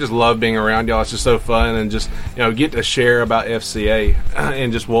 like I just love being around y'all. It's just so fun, and just get to share about FCA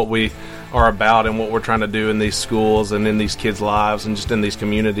and just what we are about and what we're trying to do in these schools and in these kids' lives and just in these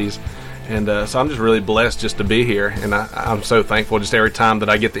communities. And so I'm just really blessed just to be here, and I'm so thankful just every time that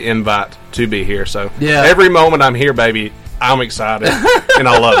I get the invite to be here. So Yeah. every moment I'm here, baby, I'm excited and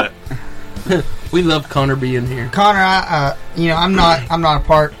I love it. We love Connor being here. Connor, I'm not a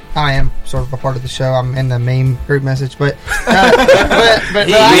part. I am sort of a part of the show. I'm in the meme group message, but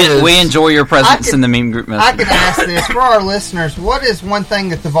We enjoy your presence in the meme group I message. can ask this for our listeners: what is one thing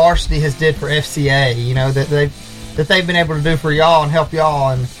that the varsity has did for FCA? That they've been able to do for y'all and help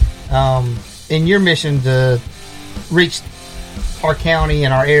y'all, and in your mission to reach our county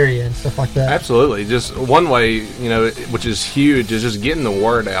and our area and stuff like that. Absolutely. Just one way, which is huge, is just getting the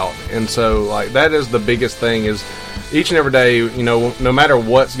word out. And so, like, that is the biggest thing is each and every day, no matter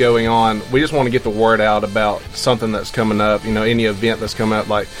what's going on, we just want to get the word out about something that's coming up, any event that's coming up.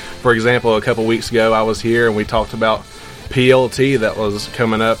 Like, for example, a couple weeks ago, I was here and we talked about PLT that was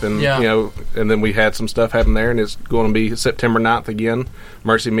coming up, and and then we had some stuff happen there, and it's going to be September 9th again.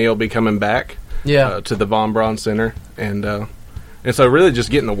 Mercy Meal will be coming back to the Von Braun Center, and so really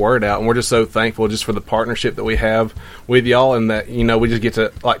just getting the word out, and we're just so thankful just for the partnership that we have with y'all, and that, we just get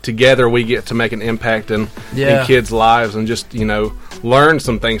to, like, together we get to make an impact in kids' lives and just, learn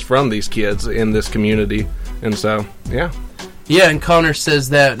some things from these kids in this community. And so, yeah. Yeah, and Connor says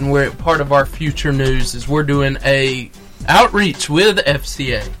that, and we're part of our future news is we're doing a outreach with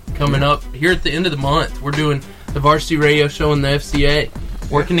FCA coming up here at the end of the month. We're doing the Varsity Radio Show and the FCA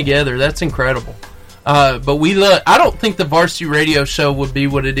working together. That's incredible. But I don't think the Varsity Radio Show would be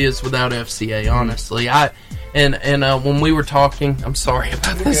what it is without FCA, honestly. When we were talking, I'm sorry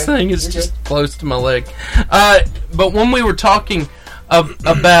about this thing, it's just close to my leg. But when we were talking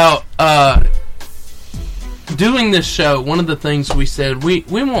about doing this show, one of the things we said, we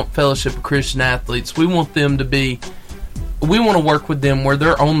want Fellowship of Christian Athletes. We want them to be, we want to work with them where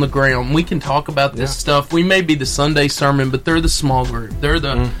they're on the ground. We can talk about this stuff. We may be the Sunday sermon, but they're the small group. They're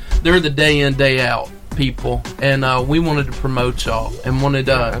the day in, day out people. And we wanted to promote y'all and wanted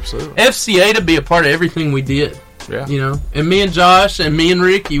FCA to be a part of everything we did. Yeah. And me and Josh and me and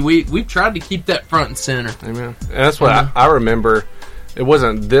Ricky, we've tried to keep that front and center. Amen. And that's what I remember. It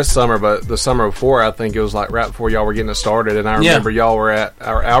wasn't this summer, but the summer before, I think it was like right before y'all were getting it started. And I remember y'all were at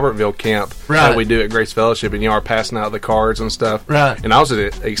our Albertville camp that we do at Grace Fellowship, and y'all were passing out the cards and stuff. Right. And I was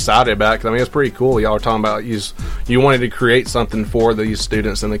excited about it because, I mean, it's pretty cool. Y'all were talking about you wanted to create something for these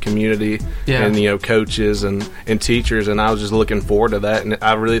students in the community and, coaches and teachers. And I was just looking forward to that. And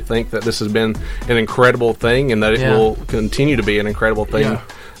I really think that this has been an incredible thing, and that it will continue to be an incredible thing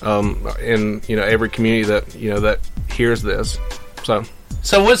in, every community that hears this.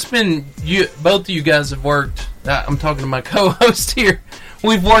 So what's been both of you guys have worked, I'm talking to my co-host here,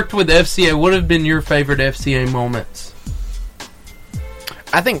 we've worked with FCA. What have been your favorite FCA moments?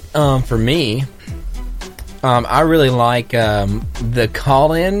 I think for me, I really like the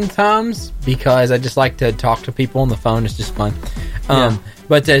call-in times because I just like to talk to people on the phone. It's just fun.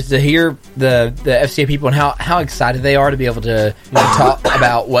 But to hear the FCA people and how excited they are to be able to talk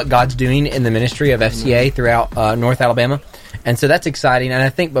about what God's doing in the ministry of FCA throughout North Alabama. And so that's exciting. And I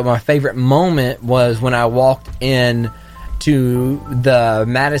think, but my favorite moment was when I walked in to the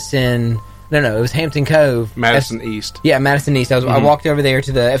Madison No, it was Hampton Cove. Madison East. Yeah, Madison East. I walked over there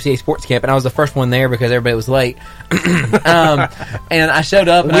to the FCA sports camp, and I was the first one there because everybody was late. And I showed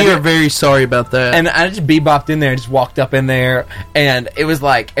up. And We are very sorry about that. And I just bebopped in there and just walked up in there, and it was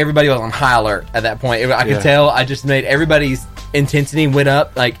like everybody was on high alert at that point. I could tell I just made everybody's intensity went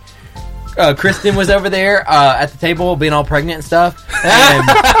up. Like, Kristen was over there at the table being all pregnant and stuff.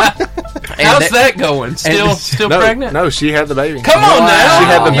 How's that going? Still pregnant? No, she had the baby. Come on now. She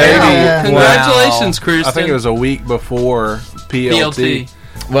had the baby. Yeah. Congratulations, Kristen. I think it was a week before PLT.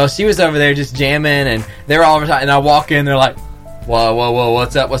 Well, she was over there just jamming, and they were all over time. And I walk in, they're like, "Whoa,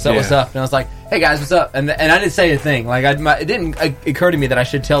 what's up? What's up? What's up?" And I was like, "Hey guys, what's up?" And I didn't say a thing. Like, it didn't occur to me that I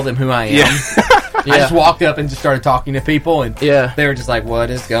should tell them who I am. Yeah. I just walked up and just started talking to people, and they were just like, "What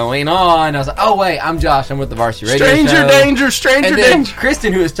is going on?" I was like, "Oh wait, I'm Josh. I'm with the Varsity Radio Show." Stranger then danger.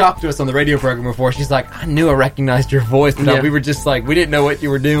 Kristen, who has talked to us on the radio program before, she's like, "I knew I recognized your voice, but we were just like, we didn't know what you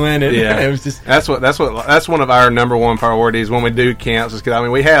were doing." And it was just that's one of our number one priorities when we do camps. Is 'cause, I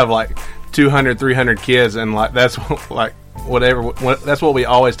mean, we have like 200, 300 kids, and like that's like. That's what we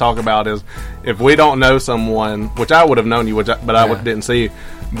always talk about is if we don't know someone, which I would have known you, but I didn't see you.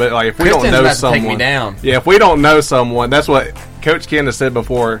 But like if we Kristen's don't know about to someone, take me down. Yeah, if we don't know someone, that's what Coach Ken has said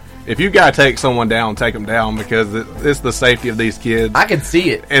before. If you gotta take someone down, take them down because it's the safety of these kids. I could see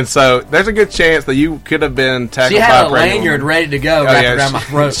it, and so there's a good chance that you could have been tackled. She had by a lanyard ready to go around my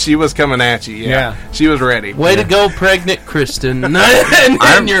throat. She was coming at you. Yeah. She was ready. Way to go, pregnant Kristen!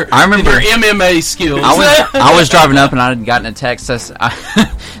 and your remember your MMA skills. I was driving up and I had gotten a text.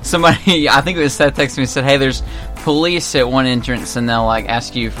 Somebody, I think it was Seth, texted me and said, "Hey, there's police at one entrance and they'll like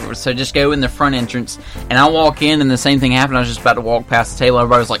ask you so just go in the front entrance." And I walk in and the same thing happened. I was just about to walk past the table.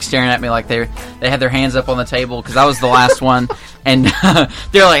 Everybody was like staring at me like they had their hands up on the table because I was the last one. And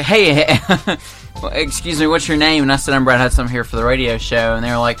they're like, "Hey, excuse me, what's your name?" And I said, "I'm Brad Hudson, I'm here for the radio show." And they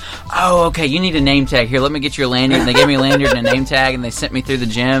were like, "Oh, okay, you need a name tag. Here, let me get your lanyard." And they gave me a lanyard and a name tag, and they sent me through the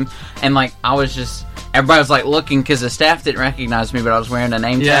gym. And like I was just, everybody was like looking because the staff didn't recognize me, but I was wearing a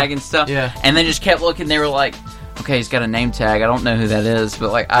name tag and stuff. Yeah. And they just kept looking. They were like, "Okay, he's got a name tag. I don't know who that is,"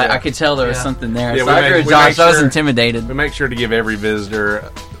 but like I could tell there was something there. Yeah, so I agree with Josh. I was intimidated. We make sure to give every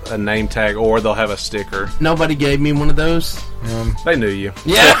visitor a name tag, or they'll have a sticker. Nobody gave me one of those. They knew you.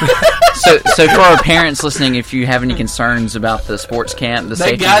 Yeah. So for our parents listening, if you have any concerns about the sports camp, the they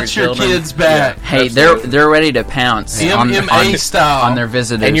safety got of your your children, kids back. Hey, they're ready to pounce MMA style on their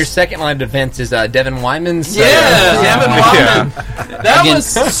visitors. And your second line of defense is Devin Wyman's. Devin Wyman. That was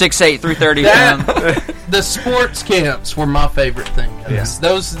 6'8", 330 pounds. The sports camps were my favorite thing. Yeah.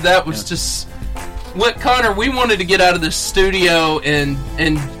 That was just what Connor. We wanted to get out of the studio and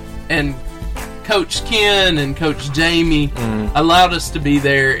Coach Ken and Coach Jamie allowed us to be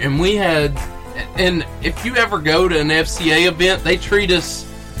there, and we had. And if you ever go to an FCA event, they treat us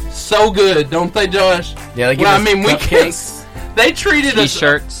so good, don't they, Josh? Yeah, they give us cupcakes. They treated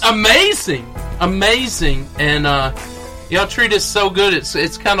T-shirts. us amazing, and y'all treat us so good.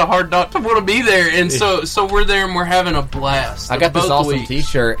 It's kind of hard not to want to be there, and so we're there and we're having a blast. I got this awesome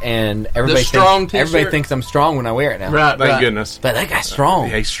T-shirt, and everybody thinks I'm strong when I wear it now. Right, Thank goodness. But that guy's strong.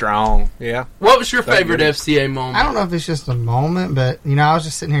 Yeah, he's strong. Yeah. What was your favorite FCA moment? I don't know if it's just a moment, but I was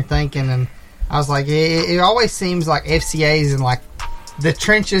just sitting here thinking, and I was like, it always seems like FCA's in like the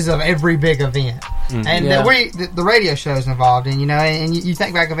trenches of every big event, and the radio show's involved in. And you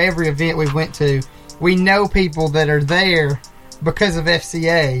think back of every event we went to, we know people that are there because of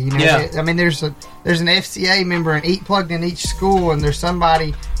FCA. I mean, there's an FCA member and plugged in each school, and there's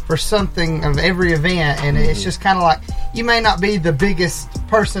somebody for something of every event, and it's just kind of like you may not be the biggest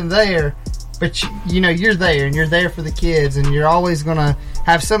person there, but you're there, and you're there for the kids, and you're always gonna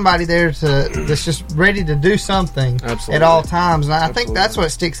have somebody there that's just ready to do something at all times. And I think that's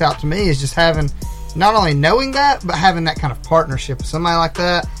what sticks out to me is just having, not only knowing that, but having that kind of partnership with somebody like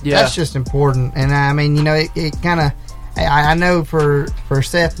that. Yeah. That's just important. And I mean, it kind of, I know for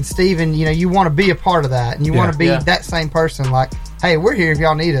Seth and Steven, you want to be a part of that, and you want to be that same person. Like, hey, we're here if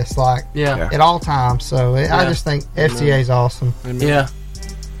y'all need us. Like, at all times. So I just think FCA is awesome. Yeah.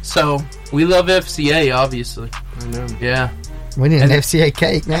 So we love FCA, obviously. Yeah. We need an FCA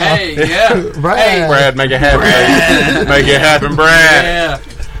cake now. Hey, yeah. Brad, make it happen. Make it happen, Brad. Yeah.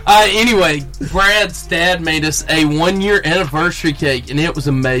 Anyway, Brad's dad made us a 1-year anniversary cake, and it was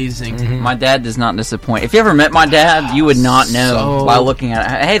amazing. Mm-hmm. My dad does not disappoint. If you ever met my dad, you would not know by looking at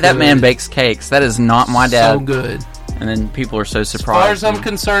it. Hey, that man bakes cakes. That is not my dad. So good. And then people are so surprised. As far as I'm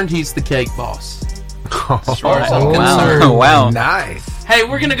concerned, he's the cake boss. As far as I'm concerned. Oh, wow. Nice. Hey,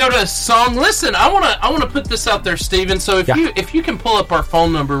 we're gonna go to a song. Listen, I wanna put this out there, Steven. So if you can pull up our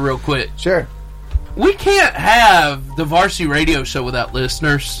phone number real quick. Sure. We can't have the Varsity Radio Show without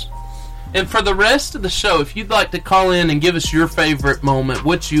listeners. And for the rest of the show, if you'd like to call in and give us your favorite moment,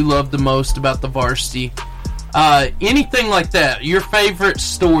 what you love the most about the varsity, anything like that, your favorite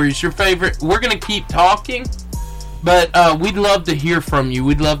stories, your favorite, we're going to keep talking, but we'd love to hear from you.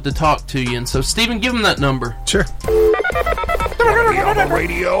 We'd love to talk to you. And so, Stephen, give them that number. Sure. On the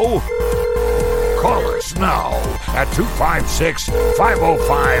radio? Call us now at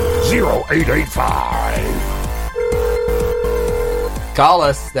 256-505-0885. Call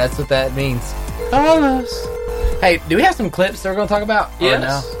us. That's what that means. Call us. Hey, do we have some clips that we're going to talk about?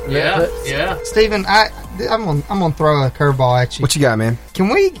 Yes. Or no? Yeah. Stephen, I'm gonna throw a curveball at you. What you got, man? Can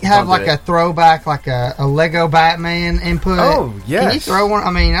we have Don't do a throwback, like a Lego Batman input? Oh, yes. Can you throw one? I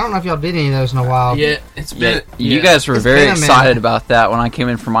mean, I don't know if y'all did any of those in a while. Yeah, it's been... You guys were It's very been a minute. excited about that when I came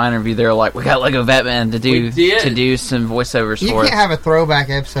in for my interview. They were like, "We got Lego Batman to We did. do some voiceovers You for can't us." have a throwback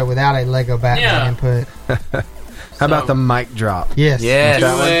episode without a Lego Batman Yeah. input. How about the mic drop? Yes. Yes. Do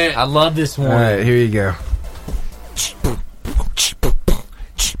it. I love this one. All right, here you go.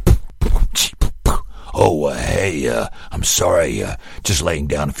 Oh, hey, I'm sorry, just laying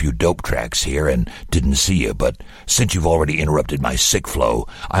down a few dope tracks here and didn't see you, but since you've already interrupted my sick flow,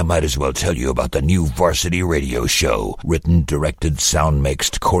 I might as well tell you about the new Varsity Radio Show, written, directed, sound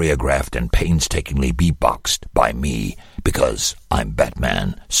mixed, choreographed, and painstakingly beatboxed by me, because I'm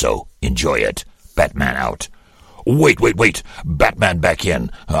Batman, so enjoy it. Batman out. Wait, Batman back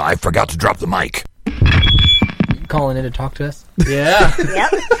in. I forgot to drop the mic. Calling in to talk to us. Yeah.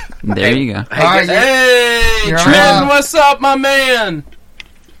 Yep. There you go. All right, Hey, You're Trenton, on. what's up, my man?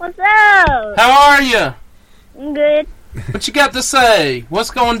 What's up? How are you? I'm good. What you got to say?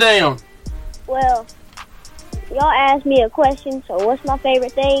 What's going down? Well, y'all asked me a question, so what's my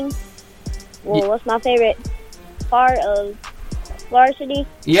favorite thing? Well, what's my favorite part of Varsity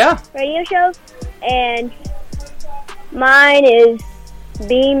Yeah. Radio Show? And mine is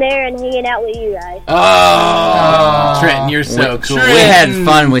being there and hanging out with you guys. Oh, Trenton, you're so cool. We had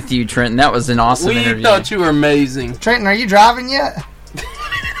fun with you, Trenton. That was an awesome We interview. thought you were amazing. Trenton, are you driving yet?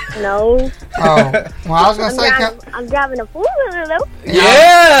 No. Oh, well, I was gonna say, I'm driving a four-wheeler, though. I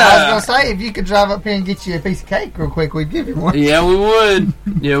Yeah. was gonna say, if you could drive up here and get you a piece of cake real quick, we'd give you one. Yeah, we would.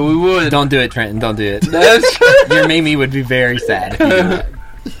 Yeah, we would. Don't do it, Trenton. Don't do it. That's Your Mimi would be very sad if you did that.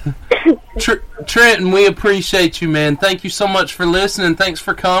 Trenton, we appreciate you, man. Thank you so much for listening. Thanks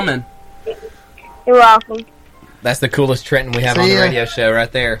for coming. You're welcome. That's the coolest Trenton we have See on the ya. radio show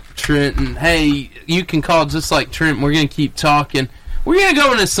right there. Trenton, hey, you can call just like Trenton. We're going to keep talking. We're going to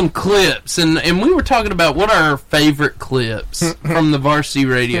go into some clips, and we were talking about what are our favorite clips from the Varsity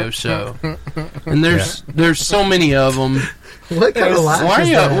Radio Show. And there's so many of them. Look at the Why are lashes.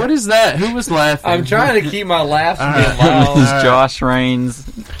 you, there. what is that? Who was laughing? I'm trying to keep my laughs from being Alright. loud. This is Josh Raines.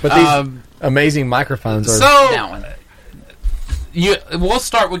 But these Um, amazing microphones are... That one. We'll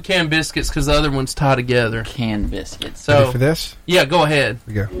start with canned biscuits because the other ones tie together. Canned biscuits. Ready So for this? yeah, go ahead.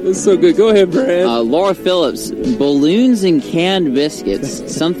 Here we go. That's so good. Go ahead, Brad. Laura Phillips, balloons and canned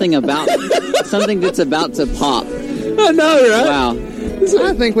biscuits. Something that's about to pop. I know, right? Wow.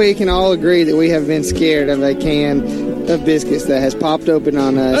 I think we can all agree that we have been scared of a can of biscuits that has popped open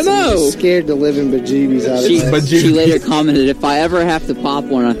on us. I know. And just scared the living bejubies out of us. She later commented, "If I ever have to pop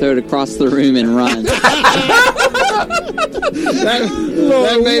one, I throw it across the room and run."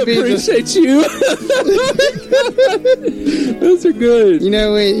 that may be Appreciate you. Those are good. You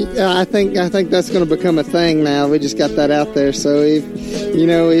know, I think that's going to become a thing now. We just got that out there. So if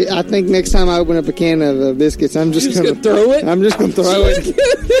I think next time I open up a can of biscuits, I'm just going to throw it. I'm just going to throw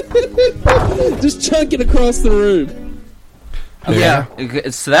it. Just chunk it across the room. Yeah.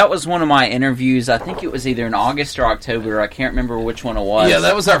 So that was one of my interviews. I think it was either in August or October. I can't remember which one it was. Yeah,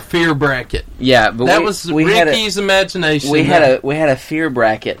 that was our fear bracket. Yeah, but That was Ricky's imagination. We had a fear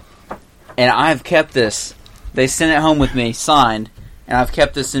bracket, and I've kept this. They sent it home with me, signed, and I've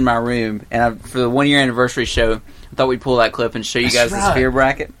kept this in my room. And for the 1 year anniversary show, I thought we'd pull that clip and show you guys this fear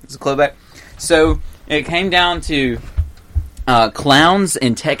bracket. It's a clip. So it came down to clowns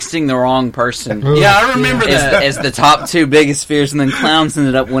and texting the wrong person. Yeah, I remember that. As the top two biggest fears, and then clowns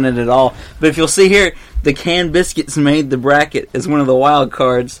ended up winning it all. But if you'll see here, the canned biscuits made the bracket as one of the wild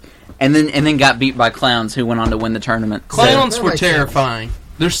cards, and then got beat by clowns, who went on to win the tournament. Clowns So, were terrifying.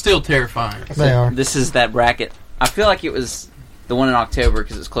 They're still terrifying. They are. this is that bracket. I feel like it was the one in October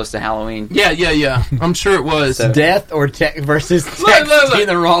because it's close to Halloween. Yeah. I'm sure it was. Death or versus Look. texting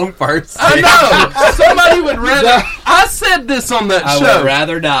the wrong person. I know. Somebody would rather. I said this on that I show. would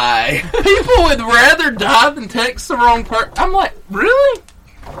rather die. People would rather die than text the wrong person. I'm like, really?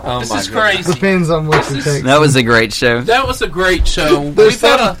 Oh This my is goodness. crazy. Depends on what you take. That was a great show. That was a great show. There's We've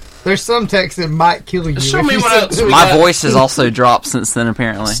got There's some text that might kill you. Show if me you what said- else we My got. voice has also dropped since then,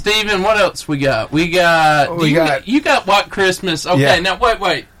 apparently. Steven, what else we got? You got White Christmas. Okay, Yeah. now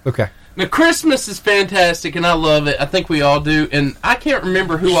wait. Okay. Now, Christmas is fantastic, and I love it. I think we all do. And I can't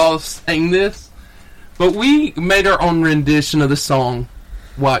remember who all sang this, but we made our own rendition of the song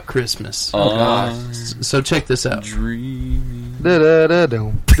White Christmas. Oh, gosh. So check this out.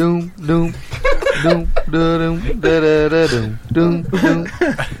 Da-da-da-dum, doom, doom, doom, da-dum, da-da-da-dum, doom, doom,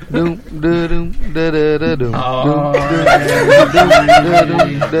 doom, da-dum, da-da-da-dum, doom,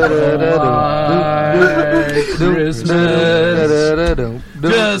 da-da-da-dum,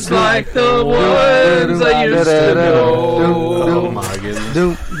 Just like the ones I used to know. Oh my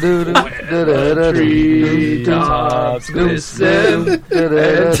goodness. Treetops glisten and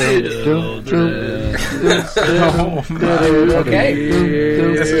children. Okay.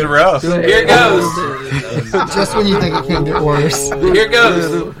 This is rough. Here it goes. Just when you think it can't get worse. Here it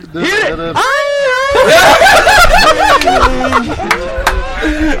goes. Hit it.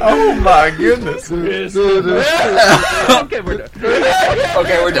 Oh my goodness. Okay, we're done.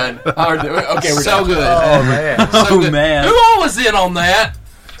 Okay, we're done. Okay, we're So done. good. Oh man. So good. man. Who all was in on that?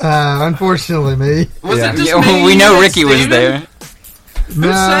 Unfortunately, me. Was Yeah. it just Yeah, me? we know and Ricky was Steven? there.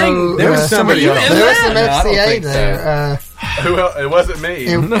 No, sang? There was somebody you else. in There was some No, I don't FCA think so. there. Who else? It wasn't me.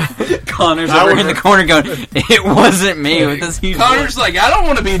 Connor's I over would- in the corner going, "It wasn't me." With this huge Connor's like, I don't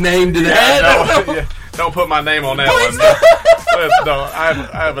want to be named to that. Yeah, don't put my name on that Please one. No, I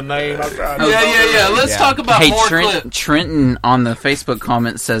have a name. I'm trying to Yeah. Let's talk about Hey, more clips. Trenton on the Facebook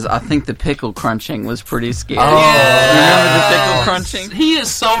comment says, "I think the pickle crunching was pretty scary." Yeah. Remember the pickle crunching? He is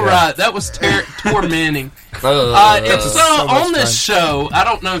so right. That was tormenting. Oh, It's so much on this fun. show. I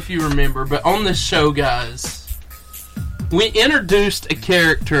don't know if you remember, but on this show, guys, we introduced a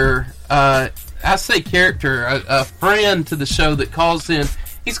character. I say character, a friend to the show that calls in.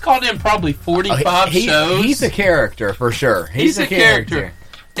 He's called in probably 45 shows. He's a character for sure. He's a character.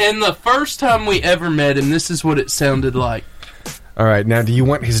 And the first time we ever met him, this is what it sounded like. All right, now do you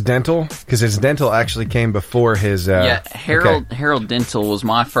want his dental? Because his dental actually came before his. Harold Dental was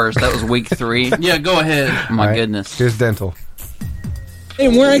my first. That was week 3. Yeah, go ahead. Oh, my All right, goodness. Here's dental.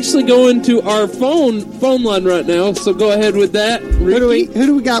 And we're actually going to our phone line right now, so go ahead with that. Ricky. Who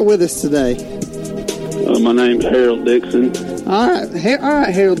do we got with us today? My name's Harold Dixon. All right,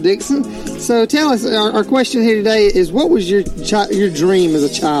 Harold Dixon. So tell us, our question here today is, what was your dream as a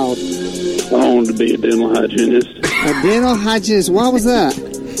child? I wanted to be a dental hygienist. A dental hygienist. Why was that?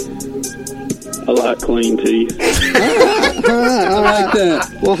 I like clean teeth. All right.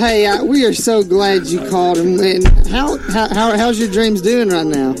 Well, hey, we are so glad you called. And how's your dreams doing right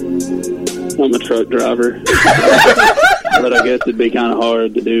now? I'm a truck driver. But I guess it'd be kind of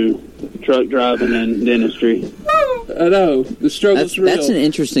hard to do truck driving and dentistry. I know. The struggle's real. That's an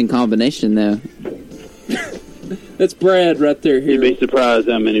interesting combination, though. That's Brad right there. Here. You'd be surprised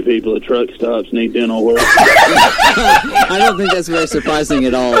how many people at truck stops need dental work. I don't think that's very surprising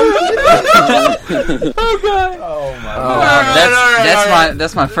at all.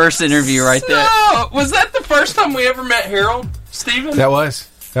 That's my first interview right there. So, was that the first time we ever met Harold, Steven? That was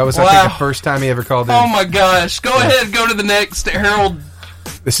I Wow. think the first time he ever called in. Oh my gosh. Go ahead, go to the next. Harold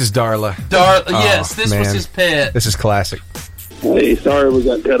This is Darla. yes, this was man. his pet. This is classic. Hey, sorry we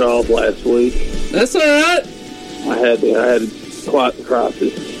got cut off last week. That's all right. I had quite the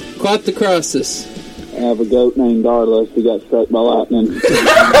crisis. Quite the crisis. I have a goat named Darla. She got struck by lightning.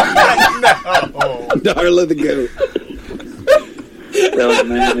 Darla the goat. So,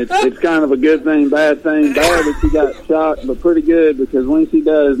 man, it's kind of a good thing, bad thing. Bad that she got shocked, but pretty good because when she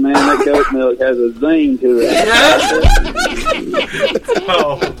does, man, that goat milk has a zing to it.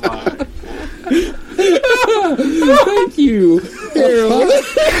 Oh my! Thank you, Harold.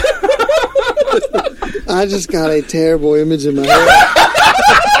 I just got a terrible image in my head.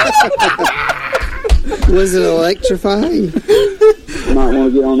 Was it electrifying? You might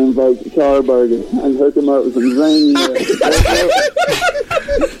want to get on them folks at Charburger and hook them up with some zing.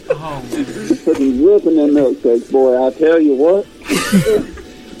 Put some zip in them milkshakes, boy. I tell you what.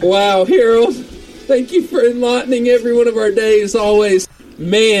 Wow, Harold. Thank you for enlightening every one of our days always.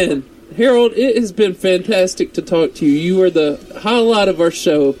 Man, Harold, it has been fantastic to talk to you. You are the highlight of our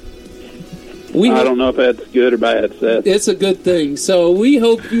show. I don't know if that's good or bad, Seth. It's a good thing. So we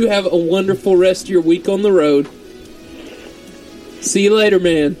hope you have a wonderful rest of your week on the road. See you later,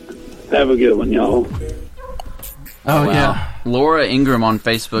 man. Have a good one, y'all. Oh, yeah. Laura Ingram on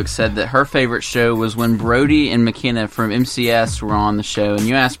Facebook said that her favorite show was when Brody and McKenna from MCS were on the show, and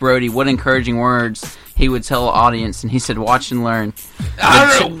you asked Brody what encouraging words he would tell the audience, and he said, "Watch and learn."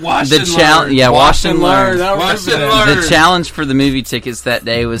 Watch and learn. Yeah, watch and learn. Watch and learn. The challenge for the movie tickets that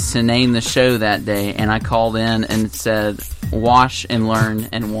day was to name the show that day, and I called in and said, "Watch and learn,"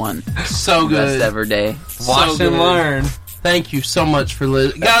 and won. So good. Best ever day. Watch and learn. Thank you so much for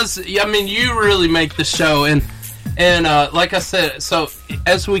listening, guys. I mean, you really make the show, and like I said, so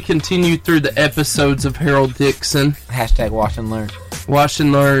as we continue through the episodes of Harold Dixon, hashtag watch and learn. Watch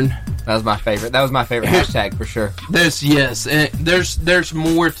and learn. That was my favorite. That was my favorite hashtag for sure. There's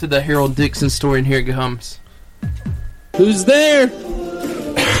more to the Harold Dixon story, and here it comes. Who's there?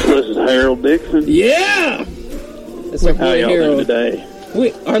 This is Harold Dixon. Yeah. That's our How boy y'all Harold. doing today?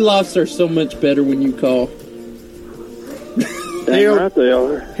 Our lives are so much better when you call. Damn right they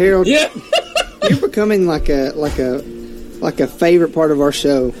are. Harold, yeah. You're becoming like a favorite part of our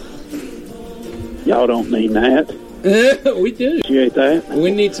show. Y'all don't mean that. We do. Appreciate that.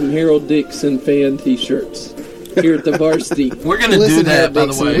 We need some Harold Dixon fan T-shirts here at the Varsity. We're gonna do that, Harold by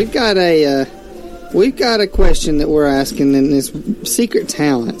Dixon, the way. We've got a question that we're asking, and it's secret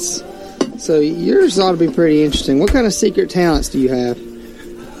talents. So yours ought to be pretty interesting. What kind of secret talents do you have?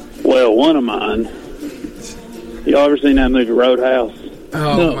 Well, one of mine. Y'all ever seen that movie Roadhouse?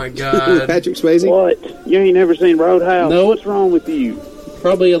 Oh my God, Patrick Swayze. What? You ain't never seen Roadhouse? No. What's wrong with you?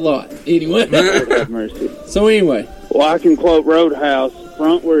 Probably a lot. Anyway. Lord have mercy. So anyway. Well, I can quote Roadhouse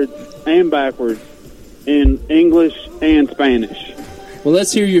frontwards and backwards in English and Spanish. Well,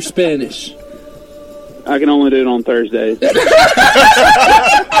 let's hear your Spanish. I can only do it on Thursdays. That's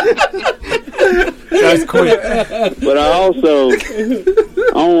quick. But I also, I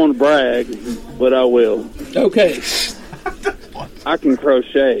don't want to brag, but I will. Okay. I can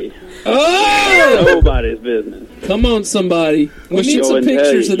crochet. Oh! Nobody's business. Come on, somebody. We need Go some and tell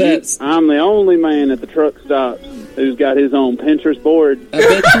pictures you, of that. I'm the only man at the truck stops who's got his own Pinterest board. I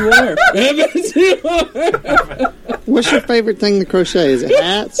bet you are. I bet you are. What's your favorite thing to crochet? Is it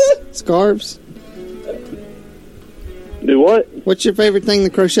hats, scarves? Do what? What's your favorite thing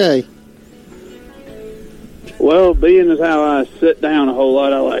to crochet? Well, being as how I sit down a whole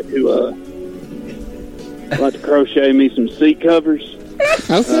lot, I like to crochet me some seat covers.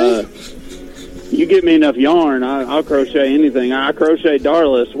 Okay. You get me enough yarn, I'll crochet anything. I crocheted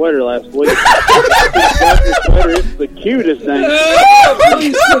Darla a sweater last week. It's the cutest thing. Oh,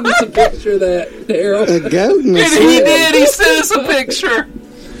 please send us a picture of that, Daryl. A goat in a And he did. He sent us a picture.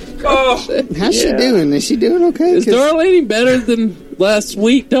 Oh, how's she doing? Is she doing okay? Is Darla any better than last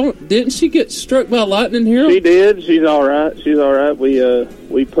week? Didn't she get struck by lightning here? She did. She's all right. She's all right.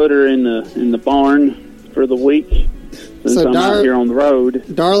 We put her in the barn for the week since I'm out here on the road.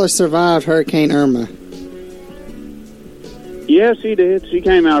 Darla survived Hurricane Irma. Yeah, she did. She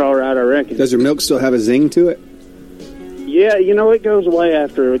came out all right, I reckon. Does her milk still have a zing to it? Yeah, it goes away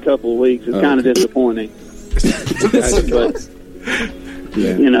after a couple of weeks. It's kind of disappointing. But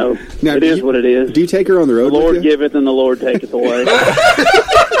yeah. Now, it is what it is. Do you take her on the road? The Lord with you? giveth and the Lord taketh away.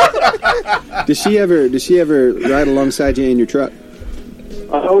 Does she ever ride alongside you in your truck?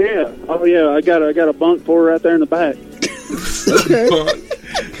 Oh yeah. I got a bunk for her right there in the back. Okay.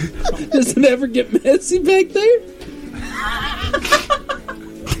 Does it ever get messy back there?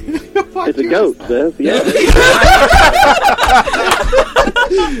 It's a goat, Seth. Yeah.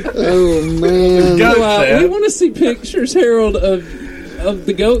 Oh man! We want to see pictures, Harold, of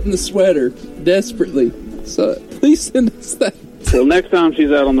the goat in the sweater, desperately. So please send us that. Well, next time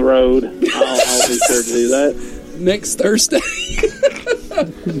she's out on the road, I'll be sure to do that. Next Thursday.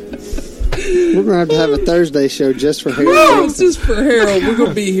 We're going to have a Thursday show just for Harold. No, it's just for Harold. We're going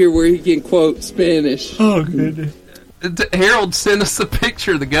to be here where he can quote Spanish. Oh, goodness. Harold sent us a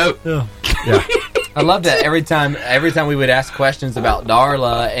picture of the goat. Yeah. I love that every time we would ask questions about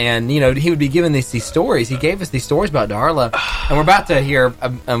Darla, and he would be giving these stories. He gave us these stories about Darla, and we're about to hear.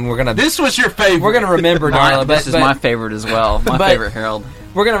 We're gonna. This was your favorite. We're gonna remember Darla. This is my favorite as well. My favorite, Harold.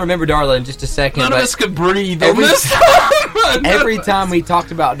 We're gonna remember Darla in just a second. None of us could breathe. Every time we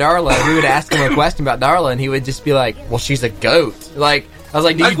talked about Darla, we would ask him a question about Darla, and he would just be like, "Well, she's a goat." I was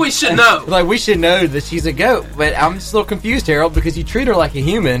like, we should know. Like, we should know that she's a goat. But I'm just a little confused, Harold, because you treat her like a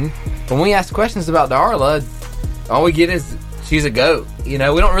human. When we ask questions about Darla, all we get is she's a goat. We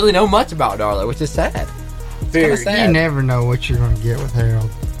don't really know much about Darla, which is sad. Very. Sad. You never know what you're going to get with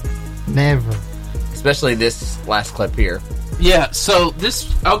Harold. Never. Especially this last clip here. Yeah, so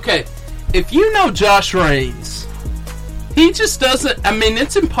okay. If you know Josh Raines, he just doesn't,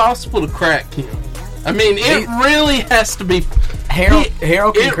 it's impossible to crack him. It really has to be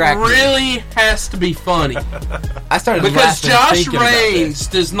Harold can It crack me. really has to be funny. I started Because laughing Josh thinking about this. Raines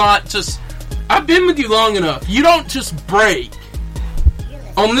does not just. I've been with you long enough. You don't just break.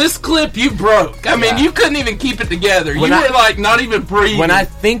 On this clip, you broke. I mean, you couldn't even keep it together. When you I- were like not even breathing. When I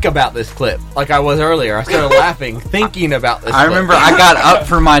think about this clip, like I was earlier, I started laughing thinking about this I clip. remember I got up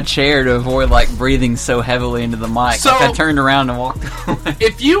from my chair to avoid like breathing so heavily into the mic. So- Like I turned around and walked away.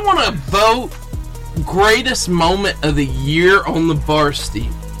 If you want to vote greatest moment of the year on the varsity,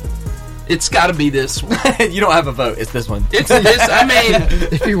 it's got to be this one. You don't have a vote. It's this one. It's I mean,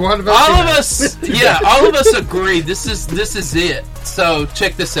 If you want to vote, all of us, all of us agree. This is it. So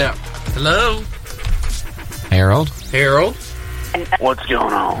check this out. Hello, Harold. Harold. What's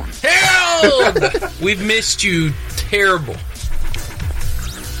going on? Harold, we've missed you terrible.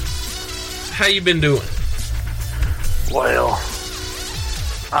 How you been doing? Well,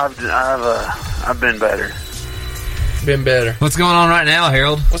 I've been better. Been better. What's going on right now,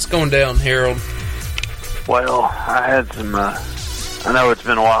 Harold? What's going down, Harold? Well, I had some. I know it's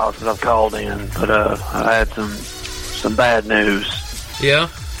been a while since I've called in, but I had some bad news. Yeah.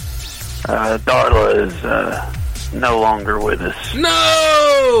 Darla is no longer with us.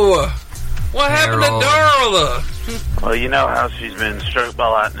 No. What happened to Harold. Darla? Well, you know how she's been struck by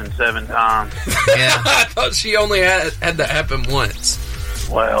lightning 7 times. Yeah. I thought she only had that happen once.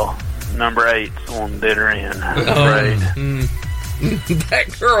 Well, number 8's the one that did her in. I'm afraid.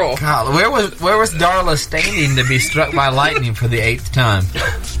 That girl. God, where was Darla standing to be struck by lightning for the 8th time?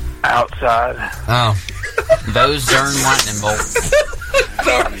 Outside. Oh. Those darn lightning bolts.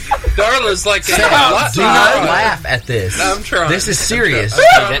 Darla's like a Do not laugh at this. I'm trying. This is serious. I'm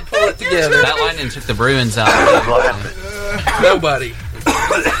trying to pull it together. That lightning took the Bruins out. Nobody.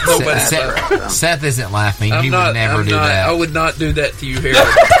 Seth isn't laughing. He would never do that. I would not do that to you, Harold.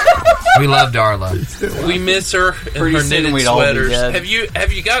 We love Darla. We miss her and Pretty her soon knitted we'd all be sweaters. dead.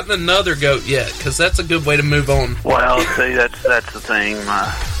 Have you gotten another goat yet? Because that's a good way to move on. Well, see, that's the thing.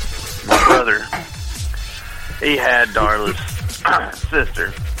 My brother, he had Darla's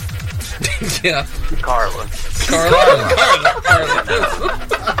sister, Yeah, Carla. Carla.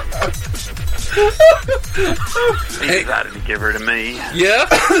 He decided to give her to me. Yeah.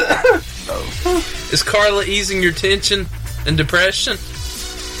 Is Carla easing your tension and depression?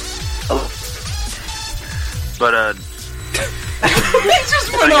 But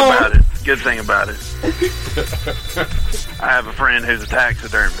just went on. good thing about it. I have a friend who's a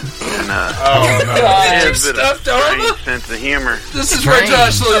taxidermist, and he has a bit of Stuffed Darla? strange sense of humor. This is where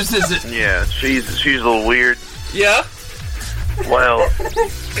Josh loses it. Yeah, she's a little weird. Yeah. Well, to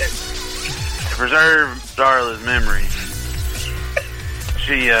preserve Darla's memory,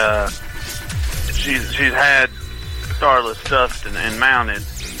 she's had Darla stuffed and mounted,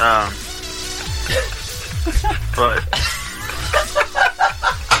 but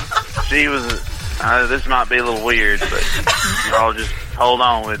she was. This might be a little weird, but y'all just hold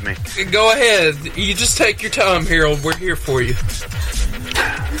on with me. Go ahead. You just take your time, Harold. We're here for you.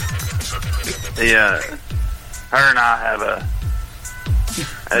 Her and I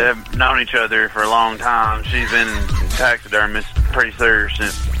have known each other for a long time. She's been taxidermist pretty serious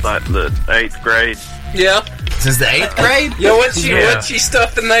since like the 8th grade. Yeah. Since the 8th grade? Yeah, what she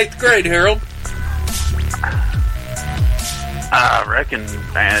stuffed in the 8th grade, Harold? I reckon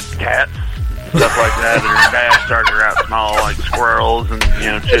I had cats, stuff like that. Her dad started her out small, like squirrels and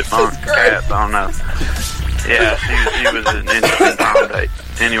chipmunks, cats. I don't know. Yeah, she was an interesting prom date.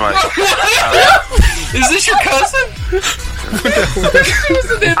 Anyway, is this your cousin?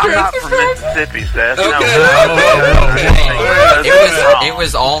 I'm not from Mississippi, Seth. It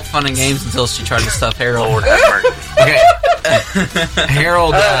was all fun and games until she tried to stuff Harold. Lord have mercy. Okay.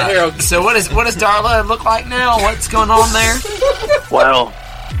 Harold, so what does Darla look like now? What's going on there? Well,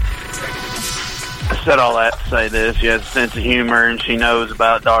 I said all that to say this. She has a sense of humor, and she knows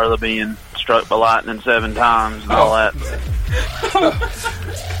about Darla being struck by lightning 7 times and all that.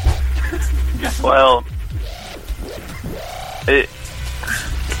 Well, it's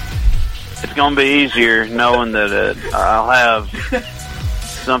going to be easier knowing that I'll have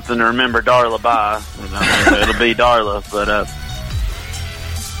something to remember Darla by. It'll be Darla, but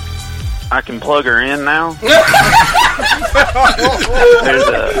I can plug her in now. There's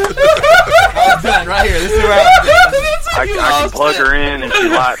done right here. This is where I can plug her in and she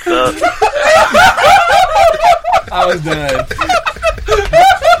lights up. I was done.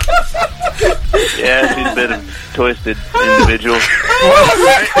 Yeah, she's a bit of a twisted individual.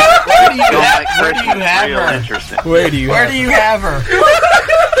 Where do you have Real her? interesting. Where do you have her?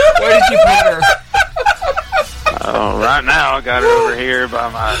 Where did you put her? Oh, right now I got her over here by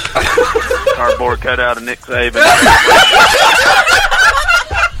my cardboard cutout of Nick Saban.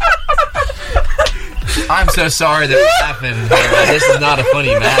 I'm so sorry that it happened. This is not a funny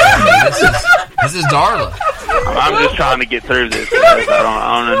matter. I mean, this is Darla. I'm just trying to get through this. Because I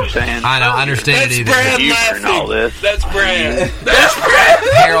don't understand. I don't understand it either. The humor and all this. That's Brad.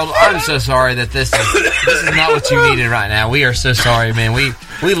 Harold, I'm so sorry that this is not what you needed right now. We are so sorry, man. We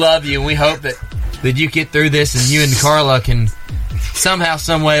love you, and we hope that you get through this, and you and Carla can somehow,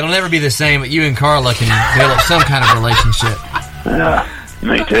 some way, it'll never be the same, but you and Carla can build up some kind of relationship.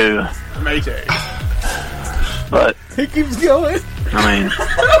 Me too. Me too. But he keeps going. I mean,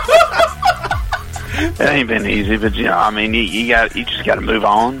 it ain't been easy, but you know, I mean, you just got to move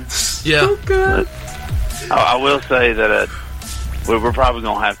on. Yeah. But I will say that we're probably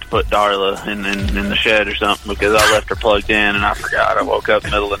gonna have to put Darla in the shed or something because I left her plugged in and I forgot. I woke up in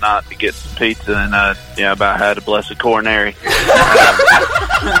the middle of the night to get some pizza and about had a blessed coronary.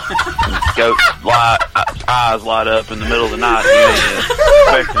 Goat's eyes light up in the middle of the night. You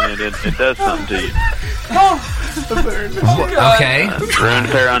ain't expecting it. It does something to you. Okay. Ruined a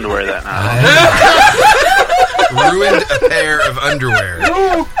pair of underwear that night. Ruined a pair of underwear.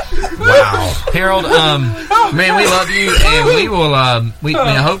 Wow. Harold, man, we love you, and we will.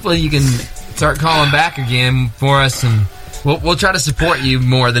 Hopefully, you can start calling back again for us, and we'll try to support you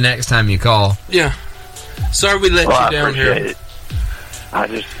more the next time you call. Yeah. Sorry we let you down here. It. I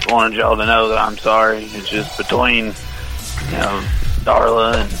just wanted y'all to know that I'm sorry. It's just between,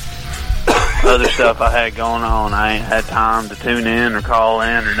 Darla and other stuff I had going on. I ain't had time to tune in or call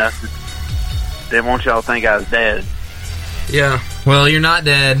in or nothing. Didn't want y'all to think I was dead. Yeah. Well, you're not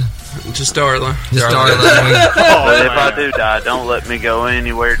dead. Just Darla. But if I do die, don't let me go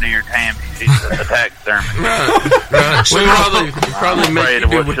anywhere near Tammy. She's a taxidermist. Right. I'm afraid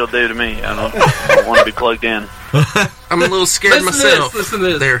of what she'll do to me. I don't want to be plugged in. I'm a little scared myself. Listen to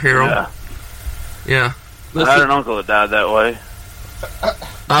this. There, Harold. Yeah. I had an uncle that died that way.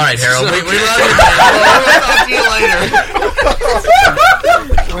 All right, Harold. We love you, man. We'll talk to you later.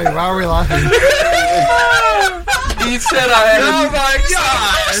 Wait, why are we laughing? He said I had. Oh my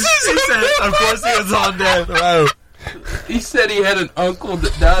gosh! He said, of course, he was on death row. He said he had an uncle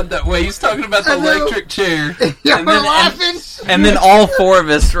that died that way. He's talking about the electric chair. Y'all were laughing. And then all four of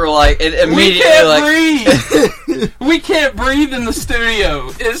us were like, immediately breathe. We can't breathe in the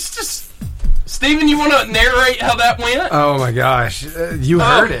studio. It's just. Steven, you want to narrate how that went? Oh my gosh, you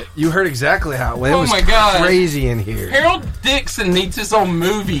heard it. You heard exactly how it went. It was my God. Crazy in here. Harold Dixon needs his own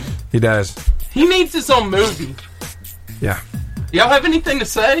movie. He does. He needs his own movie. Yeah. Y'all have anything to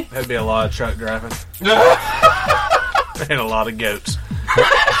say? That'd be a lot of truck driving. And a lot of goats.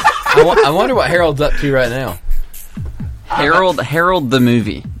 I wonder what Harold's up to right now. Harold the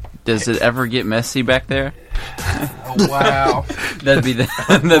movie. Does it ever get messy back there? Oh, wow. That'd be the.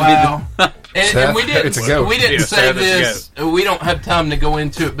 And we didn't say this. We don't have time to go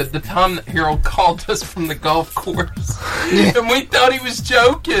into it, but the time that Harold called us from the golf course, and we thought he was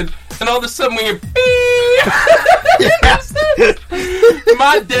joking, and all of a sudden we hear beep.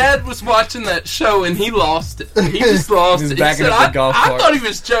 My dad was watching that show, and he lost it. He just lost it. He said, I thought he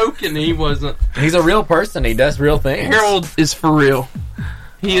was joking. He wasn't. He's a real person. He does real things. Harold is for real.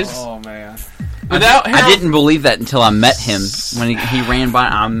 He is. Oh man. I didn't believe that until I met him when he ran by.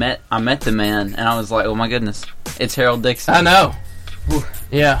 I met the man, and I was like, "Oh my goodness, it's Harold Dixon." I know.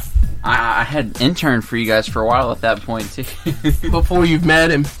 Yeah, I had interned for you guys for a while at that point too. Before you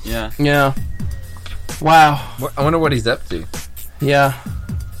met him. Yeah. Wow. I wonder what he's up to. Yeah,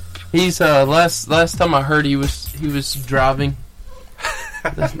 he's last time I heard he was driving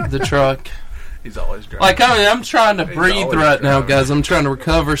the truck. He's always driving. Like, I'm trying to breathe right now, guys. I'm trying to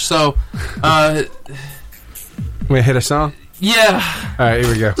recover. So, we hit a song? Yeah. All right,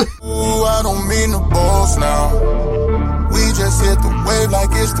 here we go. Ooh, I don't mean the boss now. We just hit the wave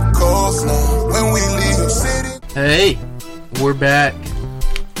like it's the coast now. When we leave the city. Hey, we're back.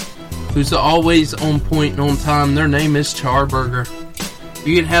 Who's always on point and on time. Their name is Charburger.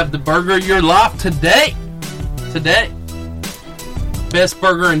 You can have the burger of your life today. Best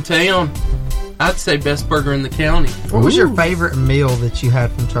burger in town. I'd say best burger in the county. What was your favorite meal that you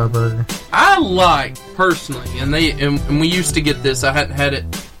had from Charburger? I like, personally, and we used to get this. I hadn't had it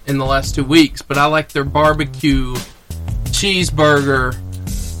in the last 2 weeks, but I like their barbecue cheeseburger,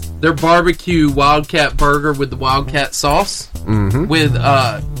 their barbecue Wildcat burger with the Wildcat sauce, with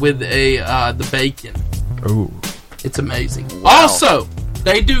the bacon. Ooh, it's amazing. Wow. Also,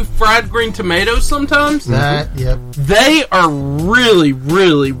 they do fried green tomatoes sometimes. Yep. They are really,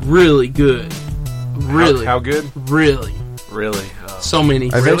 really, really good. Really. How good? Really. So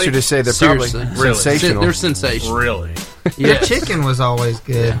many. I venture to say they're probably sensational. They're sensational. Really? Their chicken was always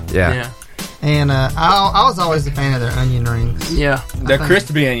good. Yeah. And I was always a fan of their onion rings. Yeah. They're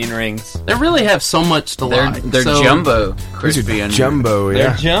crispy onion rings. They really have so much to like. They're jumbo crispy onion. Jumbo, yeah.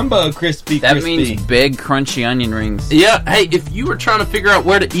 They're jumbo crispy. That means big crunchy onion rings. Yeah. Hey, if you were trying to figure out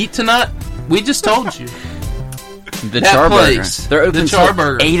where to eat tonight, we just told you. The That Charburger. place, They're open the till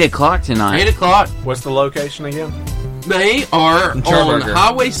Charburger. 8 o'clock tonight. 8 o'clock. What's the location again? They are on Charburger.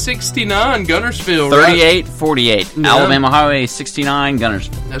 Highway 69, Gunnersville. Right? 3848. Yeah. Alabama Highway 69,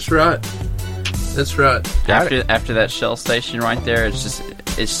 Gunnersville. That's right. That's right. After that Shell station right there, it's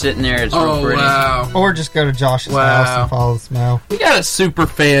sitting there. It's real pretty. Wow. Or just go to Josh's Wow. house and follow the smell. We got a super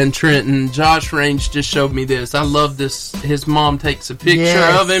fan, Trenton. Josh Range just showed me this. I love this. His mom takes a picture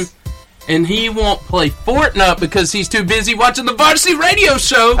Yes. of him, and he won't play Fortnite because he's too busy watching the Varsity Radio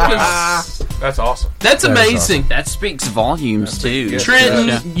Show. 'cause That's awesome. that's amazing. That speaks volumes too. Trenton,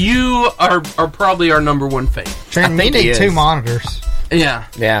 Yeah. you are probably our number one fan. Trenton, you think he need is. 2 monitors. Yeah.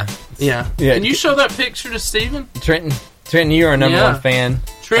 Yeah. Yeah. Yeah. Can you show that picture to Steven? Trenton, you are a number Yeah. one fan.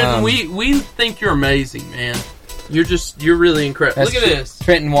 Trenton, we think you're amazing, man. You're really incredible. Look at this.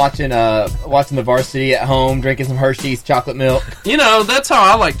 Trenton watching the Varsity at home, drinking some Hershey's chocolate milk. You know, that's how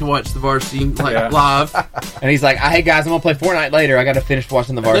I like to watch the Varsity live. And he's like, "Hey guys, I'm gonna play Fortnite later. I got to finish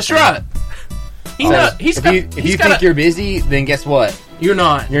watching the Varsity." That's right. If you think you're busy, then guess what? You're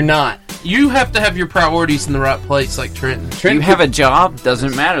not. You're not. You have to have your priorities in the right place, like Trenton. You have a job,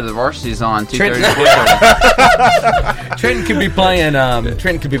 doesn't matter. The Varsity's on 2:30. Trenton could be playing.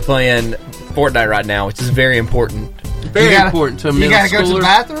 Trenton could be playing Fortnite right now, which is very important. Very important to a You middle gotta go to the schooler.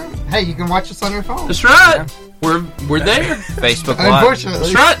 bathroom? Hey, you can watch us on your phone. That's right. We're there. Facebook Live.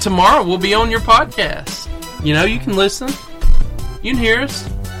 Unfortunately. That's right. Tomorrow we'll be on your podcast. You know, you can listen. You can hear us.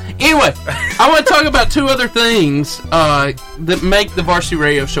 Anyway, I want to talk about 2 other things that make the Varsity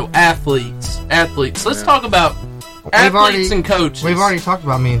Radio Show athletes. Let's talk about athletes and coaches. We've already talked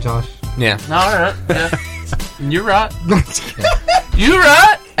about me and Josh. Yeah. All right. Yeah. You're right. You're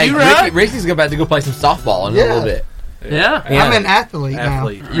right. Hey, You're right. Ricky's about to go play some softball in a little bit. Yeah. I'm an athlete now.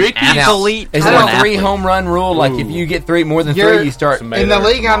 Ricky, Athlete. Is it a 3 home run rule? Like if you get more than 3, you start. In the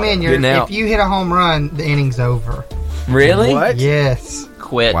league I'm in, Getting out. if you hit a home run, the inning's over. Really? What? Yes.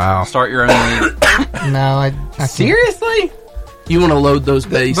 Quit. Wow. Start your own league. No, I can't. Seriously? you want to load those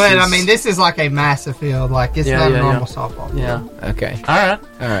bases. But I mean, this is like a massive field. Like it's not a normal softball field. Yeah. Okay. All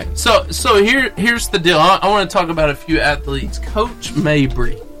right. So here's the deal. I want to talk about a few athletes. Coach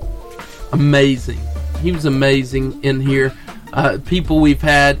Mabry, amazing. He was amazing in here. People we've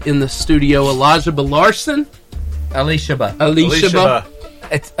had in the studio: Elijah Larson, Alicia.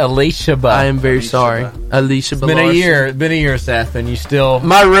 It's Alicia. I am very sorry, Alicia. It's been a year, Seth, and you still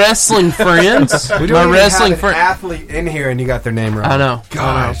my wrestling friends. We don't even have an athlete in here, and you got their name wrong. I know.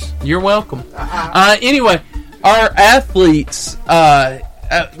 Gosh, you're welcome. Anyway, our athletes.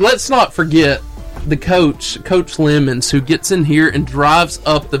 Let's not forget the Coach Lemons, who gets in here and drives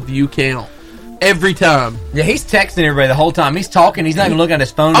up the view count every time. Yeah, he's texting everybody the whole time. He's talking. He's not even looking at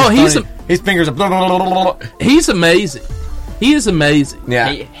his phone. His fingers are. Blah, blah, blah, blah, blah. He's amazing. He is amazing.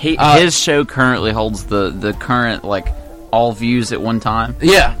 Yeah, his show currently holds the current all views at one time.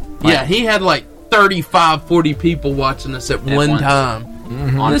 Yeah, he had 35, 40 people watching us at one time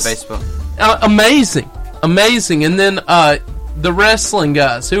on Facebook. Amazing. And then the wrestling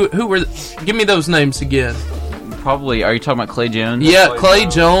guys. Who were? Give me those names again. Probably. Are you talking about Clay Jones? Yeah, Clay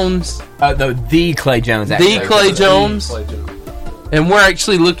Jones. The Clay Jones. The Clay Jones. And we're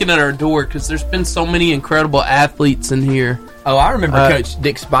actually looking at our door because there's been so many incredible athletes in here. Oh, I remember Coach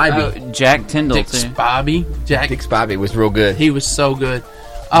Dick Spivey. Jack Tyndall, Dick Spivey. Dick Spivey was real good. He was so good.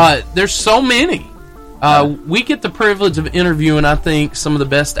 There's so many. We get the privilege of interviewing, I think, some of the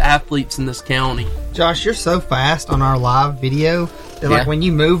best athletes in this county. Josh, you're so fast on our live video that when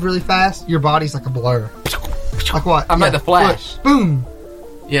you move really fast, your body's like a blur. Like what? I'm like the Flash. Boom.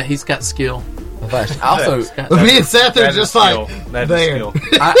 Yeah, he's got skill. The Flash. Also, me and Seth are just like there.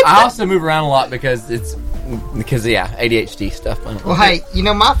 I also move around a lot because ADHD stuff. Well, hey,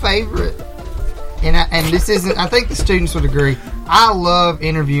 my favorite, and this isn't. I think the students would agree. I love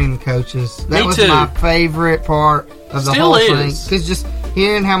interviewing coaches. That was my favorite part of the whole thing, because just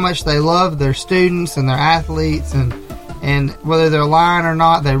hearing how much they love their students and their athletes, and whether they're lying or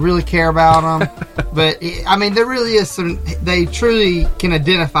not, they really care about them. But there really is some. They truly can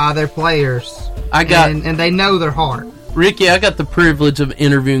identify their players. And they know their heart. Ricky, I got the privilege of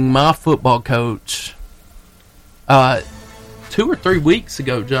interviewing my football coach 2 or 3 weeks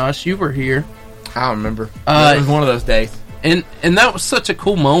ago. Josh, you were here. I don't remember. It was one of those days, and that was such a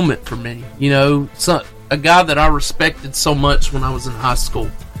cool moment for me. A guy that I respected so much when I was in high school.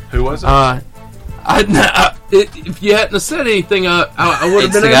 Who was it? If you hadn't said anything, I would have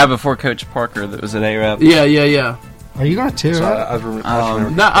It's been. the guy before Coach Parker that was at A-Rap. Yeah. Are you gonna tear up? I No,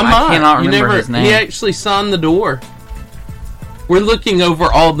 I'm I not. cannot You remember never, his name. He actually signed the door. We're looking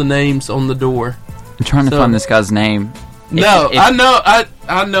over all the names on the door. I'm trying to find this guy's name. No, If- I know.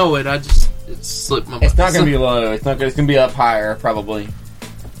 I know it. It slipped my mind. It's not gonna be low. It's not. It's gonna be up higher, probably.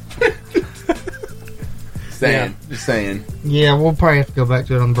 Just saying. Yeah, we'll probably have to go back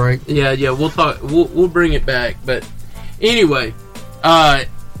to it on the break. Yeah. We'll talk. We'll bring it back. But anyway,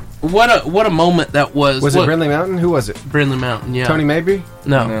 what a moment that was. Was it Brindley Mountain? Who was it? Brindley Mountain. Yeah. Tony Mabry?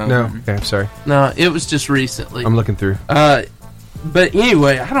 No. No. Okay, I'm sorry. No, it was just recently. I'm looking through. But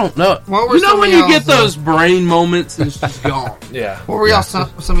anyway, I don't know. What were You know some when of you get y'all's, those brain moments and it's just gone. Yeah. What were y'all some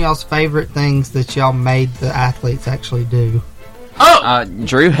of y'all's favorite things that y'all made the athletes actually do?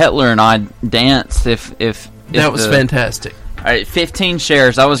 Drew Hetler and I danced. If That was fantastic. All right, 15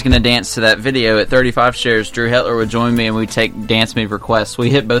 shares. I was going to dance to that video. At 35 shares, Drew Hetler would join me and we'd take Dance Move requests.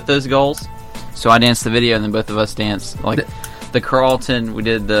 We hit both those goals. So I danced the video and then both of us danced. Like the Carlton, we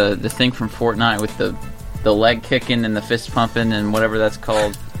did the thing from Fortnite with the leg kicking and the fist pumping and whatever that's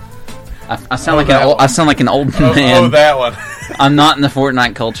called. I sound like an old man. Oh, that one. I'm not in the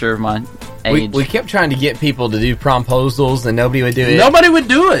Fortnite culture of my age. We kept trying to get people to do promposals and nobody would do it. Nobody would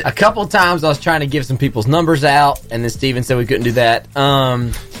do it. A couple times I was trying to give some people's numbers out, and then Steven said we couldn't do that. Yeah,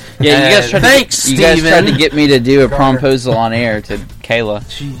 you guys tried to get me to do a promposal on air to Kayla.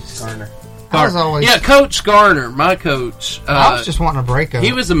 Jeez. I was always Yeah, Coach Garner, my coach. I was just wanting a breakup.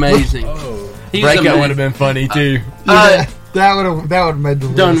 He was amazing. He was Breakup amazing. would have been funny too. that would have made the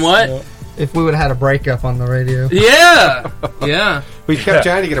list. Done what? If we would have had a breakup on the radio. Yeah. We kept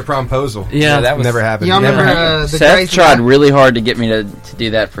trying to get a promposal. Yeah, that never happened. Y'all remember the Seth Grace tried Mountain- really hard to get me to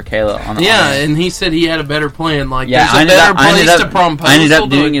do that for Kayla. On And he said he had a better plan. Like, yeah, there's a better place to prompose. I ended up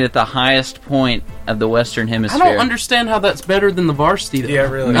doing it at the highest point of the Western I Hemisphere. don't understand how that's better than the varsity, though. Yeah,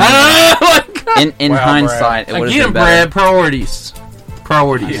 really. In hindsight, it would have Again, been better. Brad, priorities.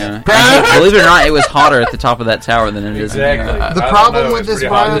 Yeah. Actually, believe it or not, it was hotter at the top of that tower than it is in here. The problem with this,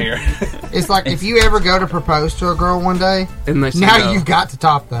 Brian, is like if you ever go to propose to a girl one day, and they say now no. you've got to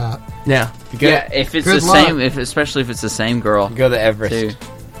top that. Yeah. Yeah, if it's Good the luck. same, especially if it's the same girl, go to Everest. Too.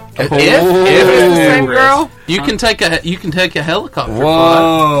 If it's the same girl, you can take a helicopter.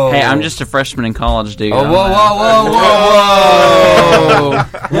 Whoa! Hey, I'm just a freshman in college, dude. Oh,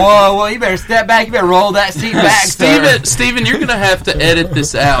 whoa! You better step back. You better roll that seat back, Steven, you're gonna have to edit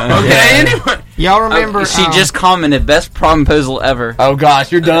this out. Okay. Anyway, y'all remember? She just commented best promposal ever. Oh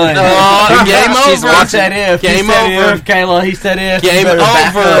gosh, you're done. Game She's over. watched that if. Game he said over. If, Kayla, he said if. Game You better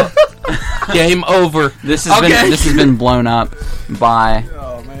back over. up. Game over. This has been blown up by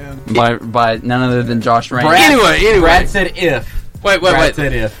by none other than Josh Rain. Anyway, Brad said if. Wait. Brad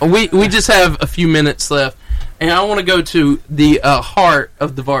said if. We just have a few minutes left, and I want to go to the heart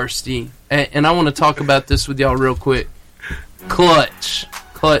of the varsity, and I want to talk about this with y'all real quick. Clutch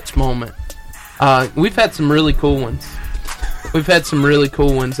moment. We've had some really cool ones. We've had some really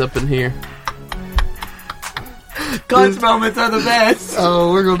cool ones up in here. Clutch moments are the best.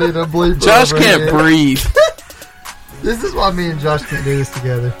 Oh, we're gonna need a bleep. Josh can't breathe. This is why me and Josh can't do this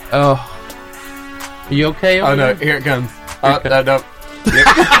together. Oh, are you okay? Oh no, there? here it comes. No.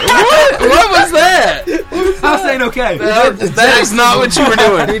 What was that? I was saying okay. That is not what you were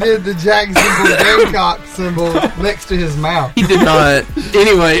doing. He did the Jack symbol, Gamecock symbol next to his mouth. He did not.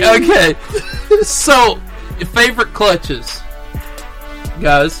 Anyway, okay. So, favorite clutches,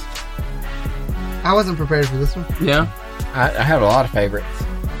 guys. I wasn't prepared for this one. Yeah. I have a lot of favorites.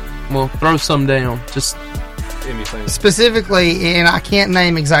 Well, throw some down. Just anything. Specifically, and I can't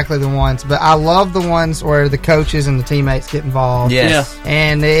name exactly the ones, but I love the ones where the coaches and the teammates get involved. Yes. Yeah.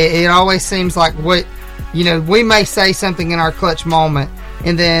 And it always seems like we may say something in our clutch moment,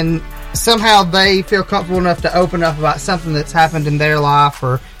 and then somehow they feel comfortable enough to open up about something that's happened in their life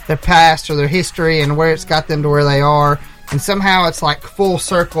or their past or their history and where it's got them to where they are. And somehow it's like full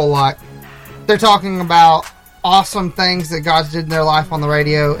circle, like they're talking about awesome things that God did in their life on the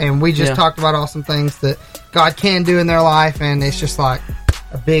radio, and we just talked about awesome things that God can do in their life, and it's just like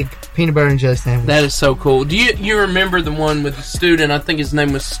a big peanut butter and jelly sandwich. that is so cool. Do you remember the one with the student? I think his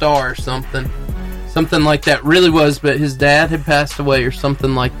name was Star or something like that. Really was, but his dad had passed away or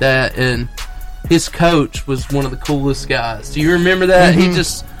something like that, and his coach was one of the coolest guys. Do you remember that? Mm-hmm. He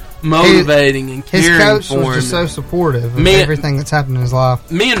just motivating and caring his coach for him. was just so supportive of Me- everything that's happened in his life.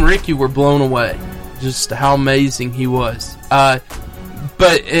 Me and Ricky were blown away, just how amazing he was.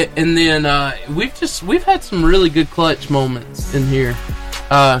 We've had some really good clutch moments in here,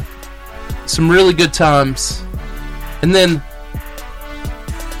 some really good times, and then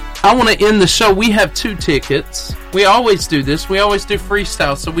I want to end the show. We have 2 tickets. We always do this. We always do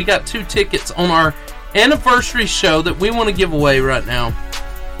freestyle. So we got 2 tickets on our anniversary show that we want to give away right now.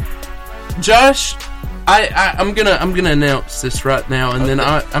 Josh, I'm gonna announce this right now, and then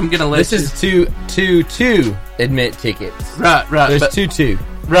I'm gonna let this is two admit tickets. Right. There's two.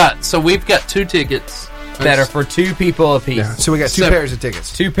 Right. So we've got 2 tickets that are for 2 people apiece. Yeah, so we got 2 pairs of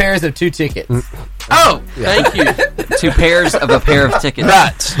tickets. 2 pairs of 2 tickets. Oh, thank you. 2 pairs of a pair of tickets.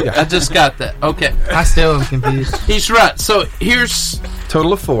 Right. I just got that. Okay. I still am confused. He's right. So here's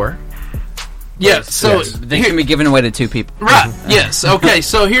total of 4. Yeah, so they can be given away to 2 people. Right. Yes. Okay.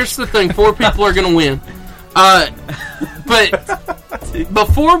 So here's the thing: 4 people are going to win. But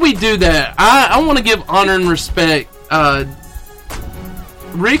before we do that, I want to give honor and respect.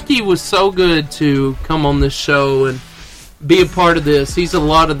 Ricky was so good to come on this show and be a part of this. He's a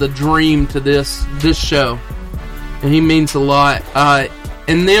lot of the dream to this show, and he means a lot.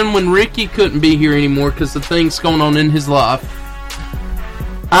 And then when Ricky couldn't be here anymore because of things going on in his life,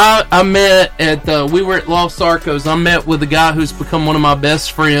 I met we were at Los Arcos. I met with a guy who's become one of my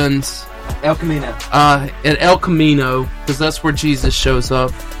best friends. El Camino. At El Camino, because that's where Jesus shows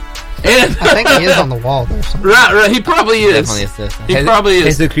up. And I think he is on the wall there somewhere. Right, he probably is. Definitely He probably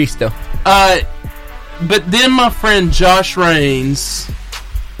is. Jesus Cristo. But then my friend Josh Raines.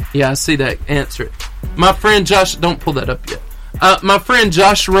 Yeah, I see that. Answer it. My friend Josh, don't pull that up yet. My friend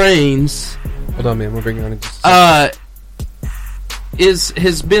Josh Raines. Hold on, man. We'll bring you on in just a second.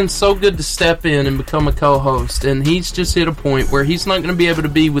 Has been so good to step in and become a co-host, and he's just hit a point where he's not going to be able to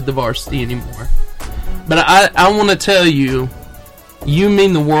be with the varsity anymore. But I want to tell you, you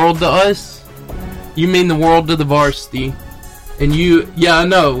mean the world to us. You mean the world to the varsity, and yeah, I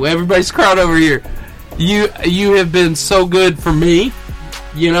know everybody's crowd over here. You have been so good for me.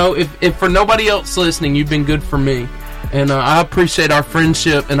 You know, if for nobody else listening, you've been good for me, and I appreciate our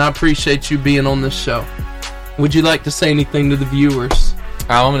friendship, and I appreciate you being on this show. Would you like to say anything to the viewers?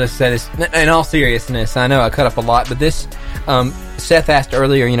 I'm going to say this in all seriousness. I know I cut up a lot, but this Seth asked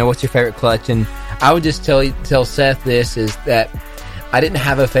earlier, what's your favorite clutch? And I would just tell Seth this, is that I didn't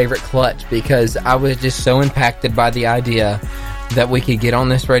have a favorite clutch because I was just so impacted by the idea that we could get on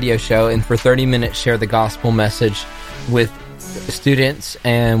this radio show and for 30 minutes share the gospel message with students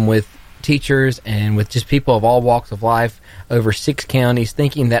and with teachers and with just people of all walks of life over 6 counties,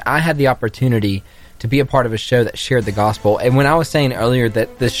 thinking that I had the opportunity to be a part of a show that shared the gospel. And when I was saying earlier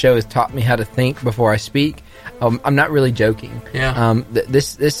that this show has taught me how to think before I speak, I'm not really joking. Yeah.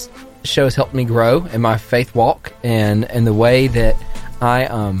 This show has helped me grow in my faith walk and the way that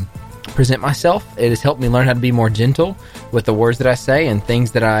I present myself. It has helped me learn how to be more gentle with the words that I say and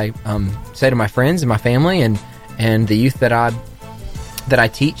things that I say to my friends and my family and the youth that I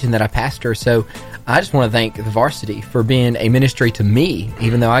teach and that I pastor. So I just want to thank the varsity for being a ministry to me,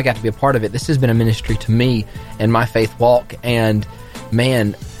 even though I got to be a part of it. This has been a ministry to me and my faith walk. And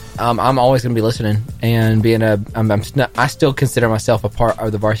man, I'm always going to be listening and being I still consider myself a part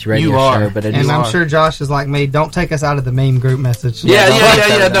of the varsity radio show. But I'm sure Josh is like me. Don't take us out of the meme group message.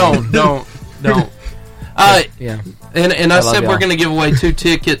 Yeah. Don't. Yeah. And I said we're going to give away 2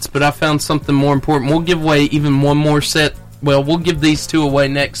 tickets, but I found something more important. We'll give away even one more set. Well, we'll give these 2 away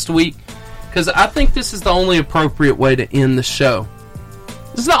next week, because I think this is the only appropriate way to end the show.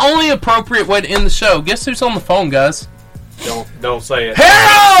 This is the only appropriate way to end the show. Guess who's on the phone, guys? Don't say it.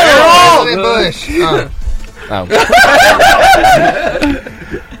 Harold! Bush.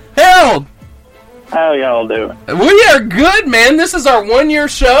 Harold! How y'all doing? We are good, man. This is our 1-year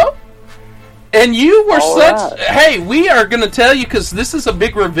show. And you were All right. Hey, we are going to tell you, because this is a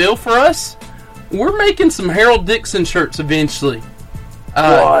big reveal for us. We're making some Harold Dixon shirts eventually.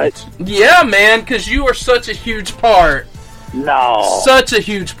 What? Yeah, man, because you are such a huge part. No. Such a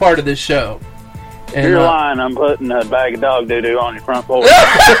huge part of this show. And, You're lying. I'm putting a bag of dog doo-doo on your front porch.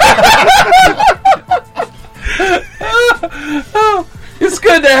 It's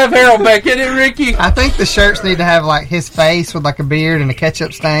good to have Harold back, isn't it, Ricky? I think the shirts need to have like his face with like a beard and a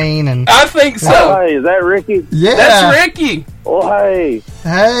ketchup stain. And I think so. Oh, hey, is that Ricky? Yeah. That's Ricky. Oh, hey.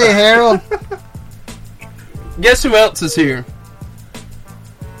 Hey, Harold. Guess who else is here?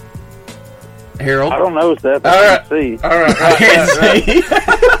 Harold. I don't know, Seth. All right. I can't see.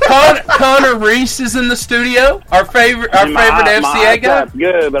 All right. Connor Reese is in the studio. Our favorite FCA guy. That's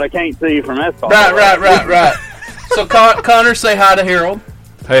good, but I can't see you from that far. Right. So Connor, say hi to Harold.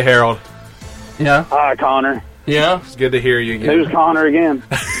 Hey, Harold. Yeah. Hi, Connor. Yeah. It's good to hear you again. Who's Connor again?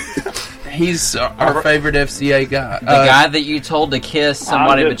 He's our favorite FCA guy. The guy that you told to kiss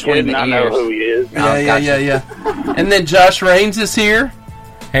somebody I'm just between kidding. the I know ears. who he is. Yeah. And then Josh Raines is here.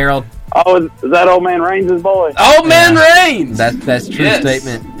 Harold, Oh, is that old man Raines' boy? Old man Raines. That's true Yes.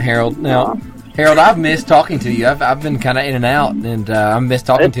 statement, Harold. Now, Harold, I've missed talking to you. I've been kind of in and out, and I've missed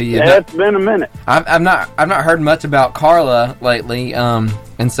talking to you. Yeah, it's been a minute. I've not heard much about Carla lately, and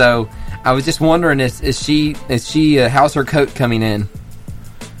so I was just wondering, is she how's her coat coming in?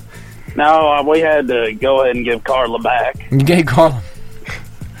 No, we had to go ahead and give Carla back. You gave Carla.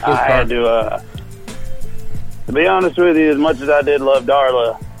 I had to be honest with you, as much as I did love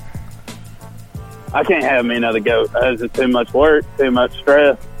Darla, I can't have me another goat. That's just too much work, too much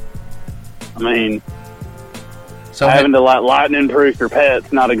stress. I mean, so having to lightning-proof your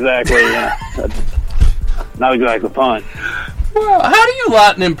pets, not exactly fun. Well, how do you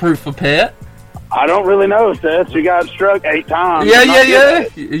lightning-proof a pet? I don't really know, Seth. She got struck 8 times. Yeah.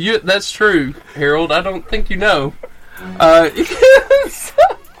 That's true, Harold. I don't think you know.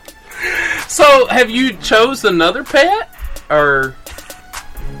 So, have you chose another pet, or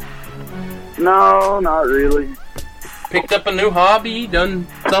no? Not really. Picked up a new hobby, done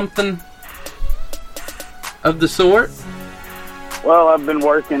something of the sort? Well, I've been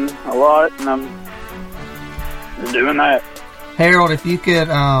working a lot, and I'm doing that. Harold, if you could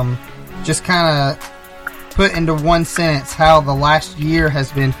just kind of put into one sentence how the last year has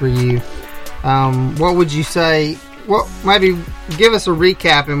been for you, what would you say? Well, maybe give us a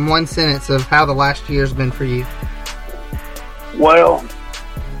recap in one sentence of how the last year has been for you. Well,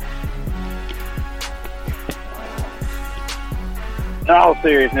 in all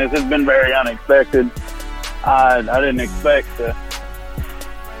seriousness, it's been very unexpected. I didn't expect to.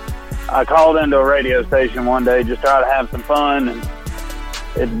 I called into a radio station one day, just try to have some fun, and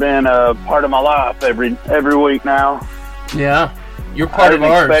it's been a part of my life every week now. Yeah, you're part of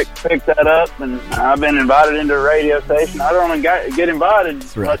ours. I didn't expect to pick that up, and I've been invited into a radio station. I don't get invited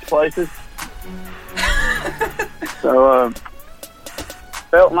much places. So,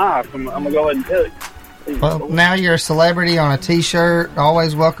 felt nice. I'm going to go ahead and tell you. Well, now you're a celebrity on a T-shirt.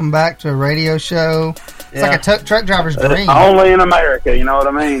 Always welcome back to a radio show. It's like a truck driver's dream. Only in America, you know what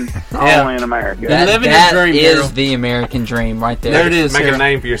I mean? Only in America. That is the American dream right there. There it is. Make Harold. a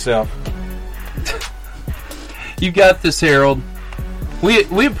name for yourself. You got this, Harold.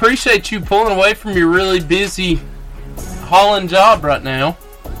 We appreciate you pulling away from your really busy hauling job right now.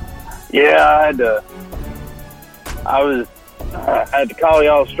 Yeah, I had to call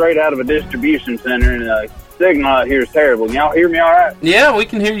y'all straight out of a distribution center, and the signal out here is terrible. Can y'all hear me all right? Yeah, we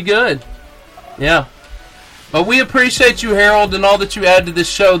can hear you good. Yeah. But we appreciate you, Harold, and all that you add to this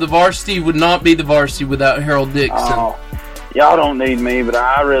show. The Varsity would not be the Varsity without Harold Dixon. Oh, y'all don't need me, but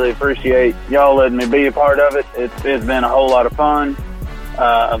I really appreciate y'all letting me be a part of it. It's been a whole lot of fun.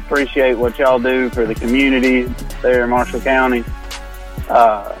 Appreciate what y'all do for the community there in Marshall County.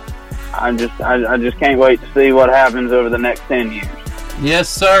 I just can't wait to see what happens over the next 10 years. Yes,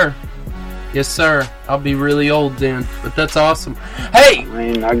 sir. Yes, sir. I'll be really old then, but that's awesome. Hey! I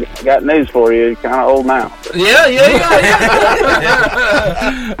mean, I got news for you. You're kind of old now. Yeah.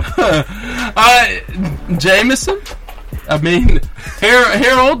 Jameson? I mean,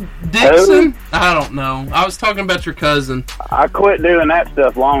 Harold Dixon? I don't know. I was talking about your cousin. I quit doing that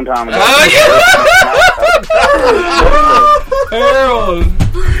stuff a long time ago. Harold!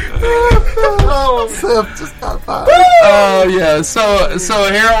 Oh yeah, so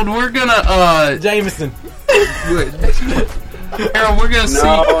Harold, we're gonna Jameson. Harold, we're gonna see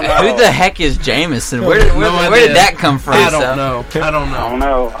who the heck is Jameson. Where did that come from? I don't know. I don't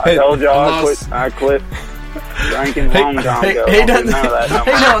know. I told y'all I quit drinking a long time ago. He don't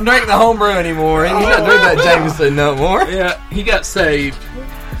drink the homebrew anymore. He don't drink that Jameson no more. Yeah, he got saved.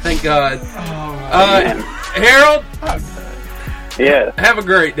 Thank God. Harold. Yeah. Have a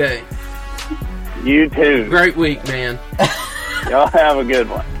great day. You too. Great week, man. Y'all have a good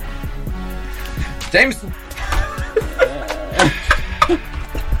one. Jameson.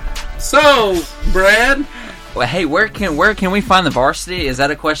 So, Brad. Well, hey, where can we find the Varsity? Is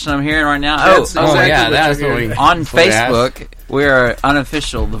that a question I'm hearing right now? That's exactly what you're on Facebook. We're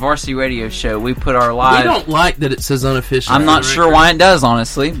unofficial, the Varsity Radio Show. We put our live. We don't like that it says unofficial. I'm not sure why it does,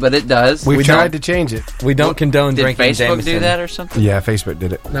 honestly, but it does. We tried to change it. We don't condone Did drinking Facebook Jameson. do that or something? Yeah, Facebook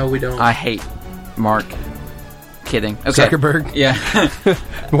did it. No, we don't. I hate Mark. Kidding. Okay. Zuckerberg. Yeah.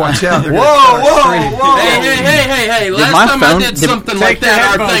 Watch out. Whoa. Hey. Last time I did something like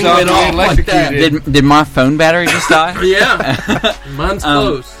that, our thing went off like that. Did my phone battery just die? Yeah. Mine's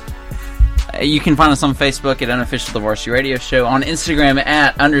close. You can find us on Facebook at Unofficial The Varsity Radio Show. On Instagram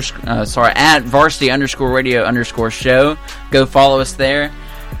at Varsity_Radio_show. Go follow us there.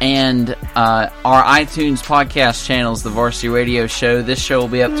 And our iTunes podcast channel is The Varsity Radio Show. This show will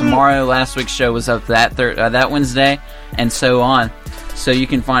be up tomorrow. Last week's show was up that Wednesday, and so on. So you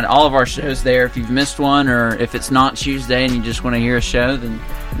can find all of our shows there. If you've missed one, or if it's not Tuesday and you just want to hear a show, then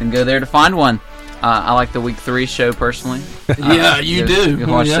go there to find one. I like the week 3 show personally. Yeah, you do. You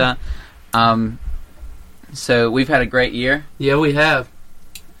watch that. So we've had a great year. Yeah, we have.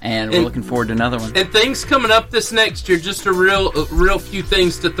 And we're looking forward to another one. And things coming up this next year, just a real few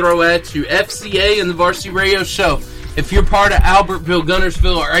things to throw at you. FCA and the Varsity Radio Show. If you're part of Albertville,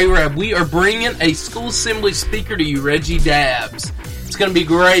 Guntersville, or Arab, we are bringing a school assembly speaker to you, Reggie Dabbs. It's going to be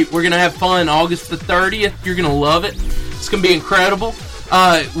great. We're going to have fun August the 30th. You're going to love it. It's going to be incredible.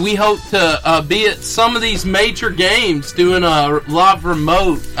 We hope to be at some of these major games doing a live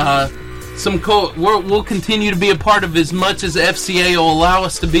remote. We'll continue to be a part of as much as FCA will allow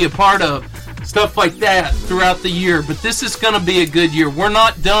us to be a part of. Stuff like that throughout the year. But this is going to be a good year. We're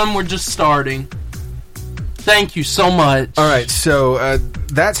not done. We're just starting. Thank you so much. All right, so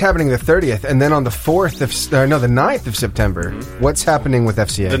that's happening the 30th, and then on the 9th of September, what's happening with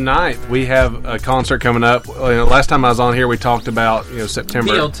FCA? The 9th, we have a concert coming up. Last time I was on here, we talked about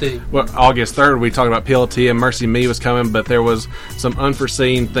September. PLT. Well, August 3rd, we talked about PLT and Mercy Me was coming, but there was some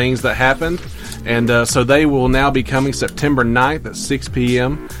unforeseen things that happened, and so they will now be coming September 9th at 6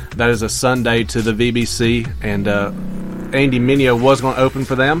 p.m. That is a Sunday to the VBC, and Andy Mineo was going to open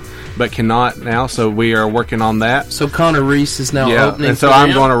for them, but cannot now, so we are working on that. So Connor Reese is now opening and so for I'm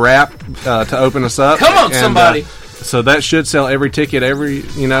them? going to rap to open us up. Come on, somebody! So that should sell every ticket,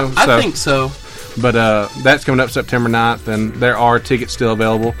 I think so. But that's coming up September 9th, and there are tickets still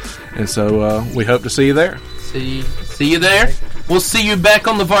available, and so we hope to see you there. See you there. We'll see you back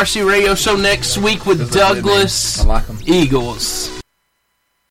on the Varsity Radio Show next week with Douglas Eagles.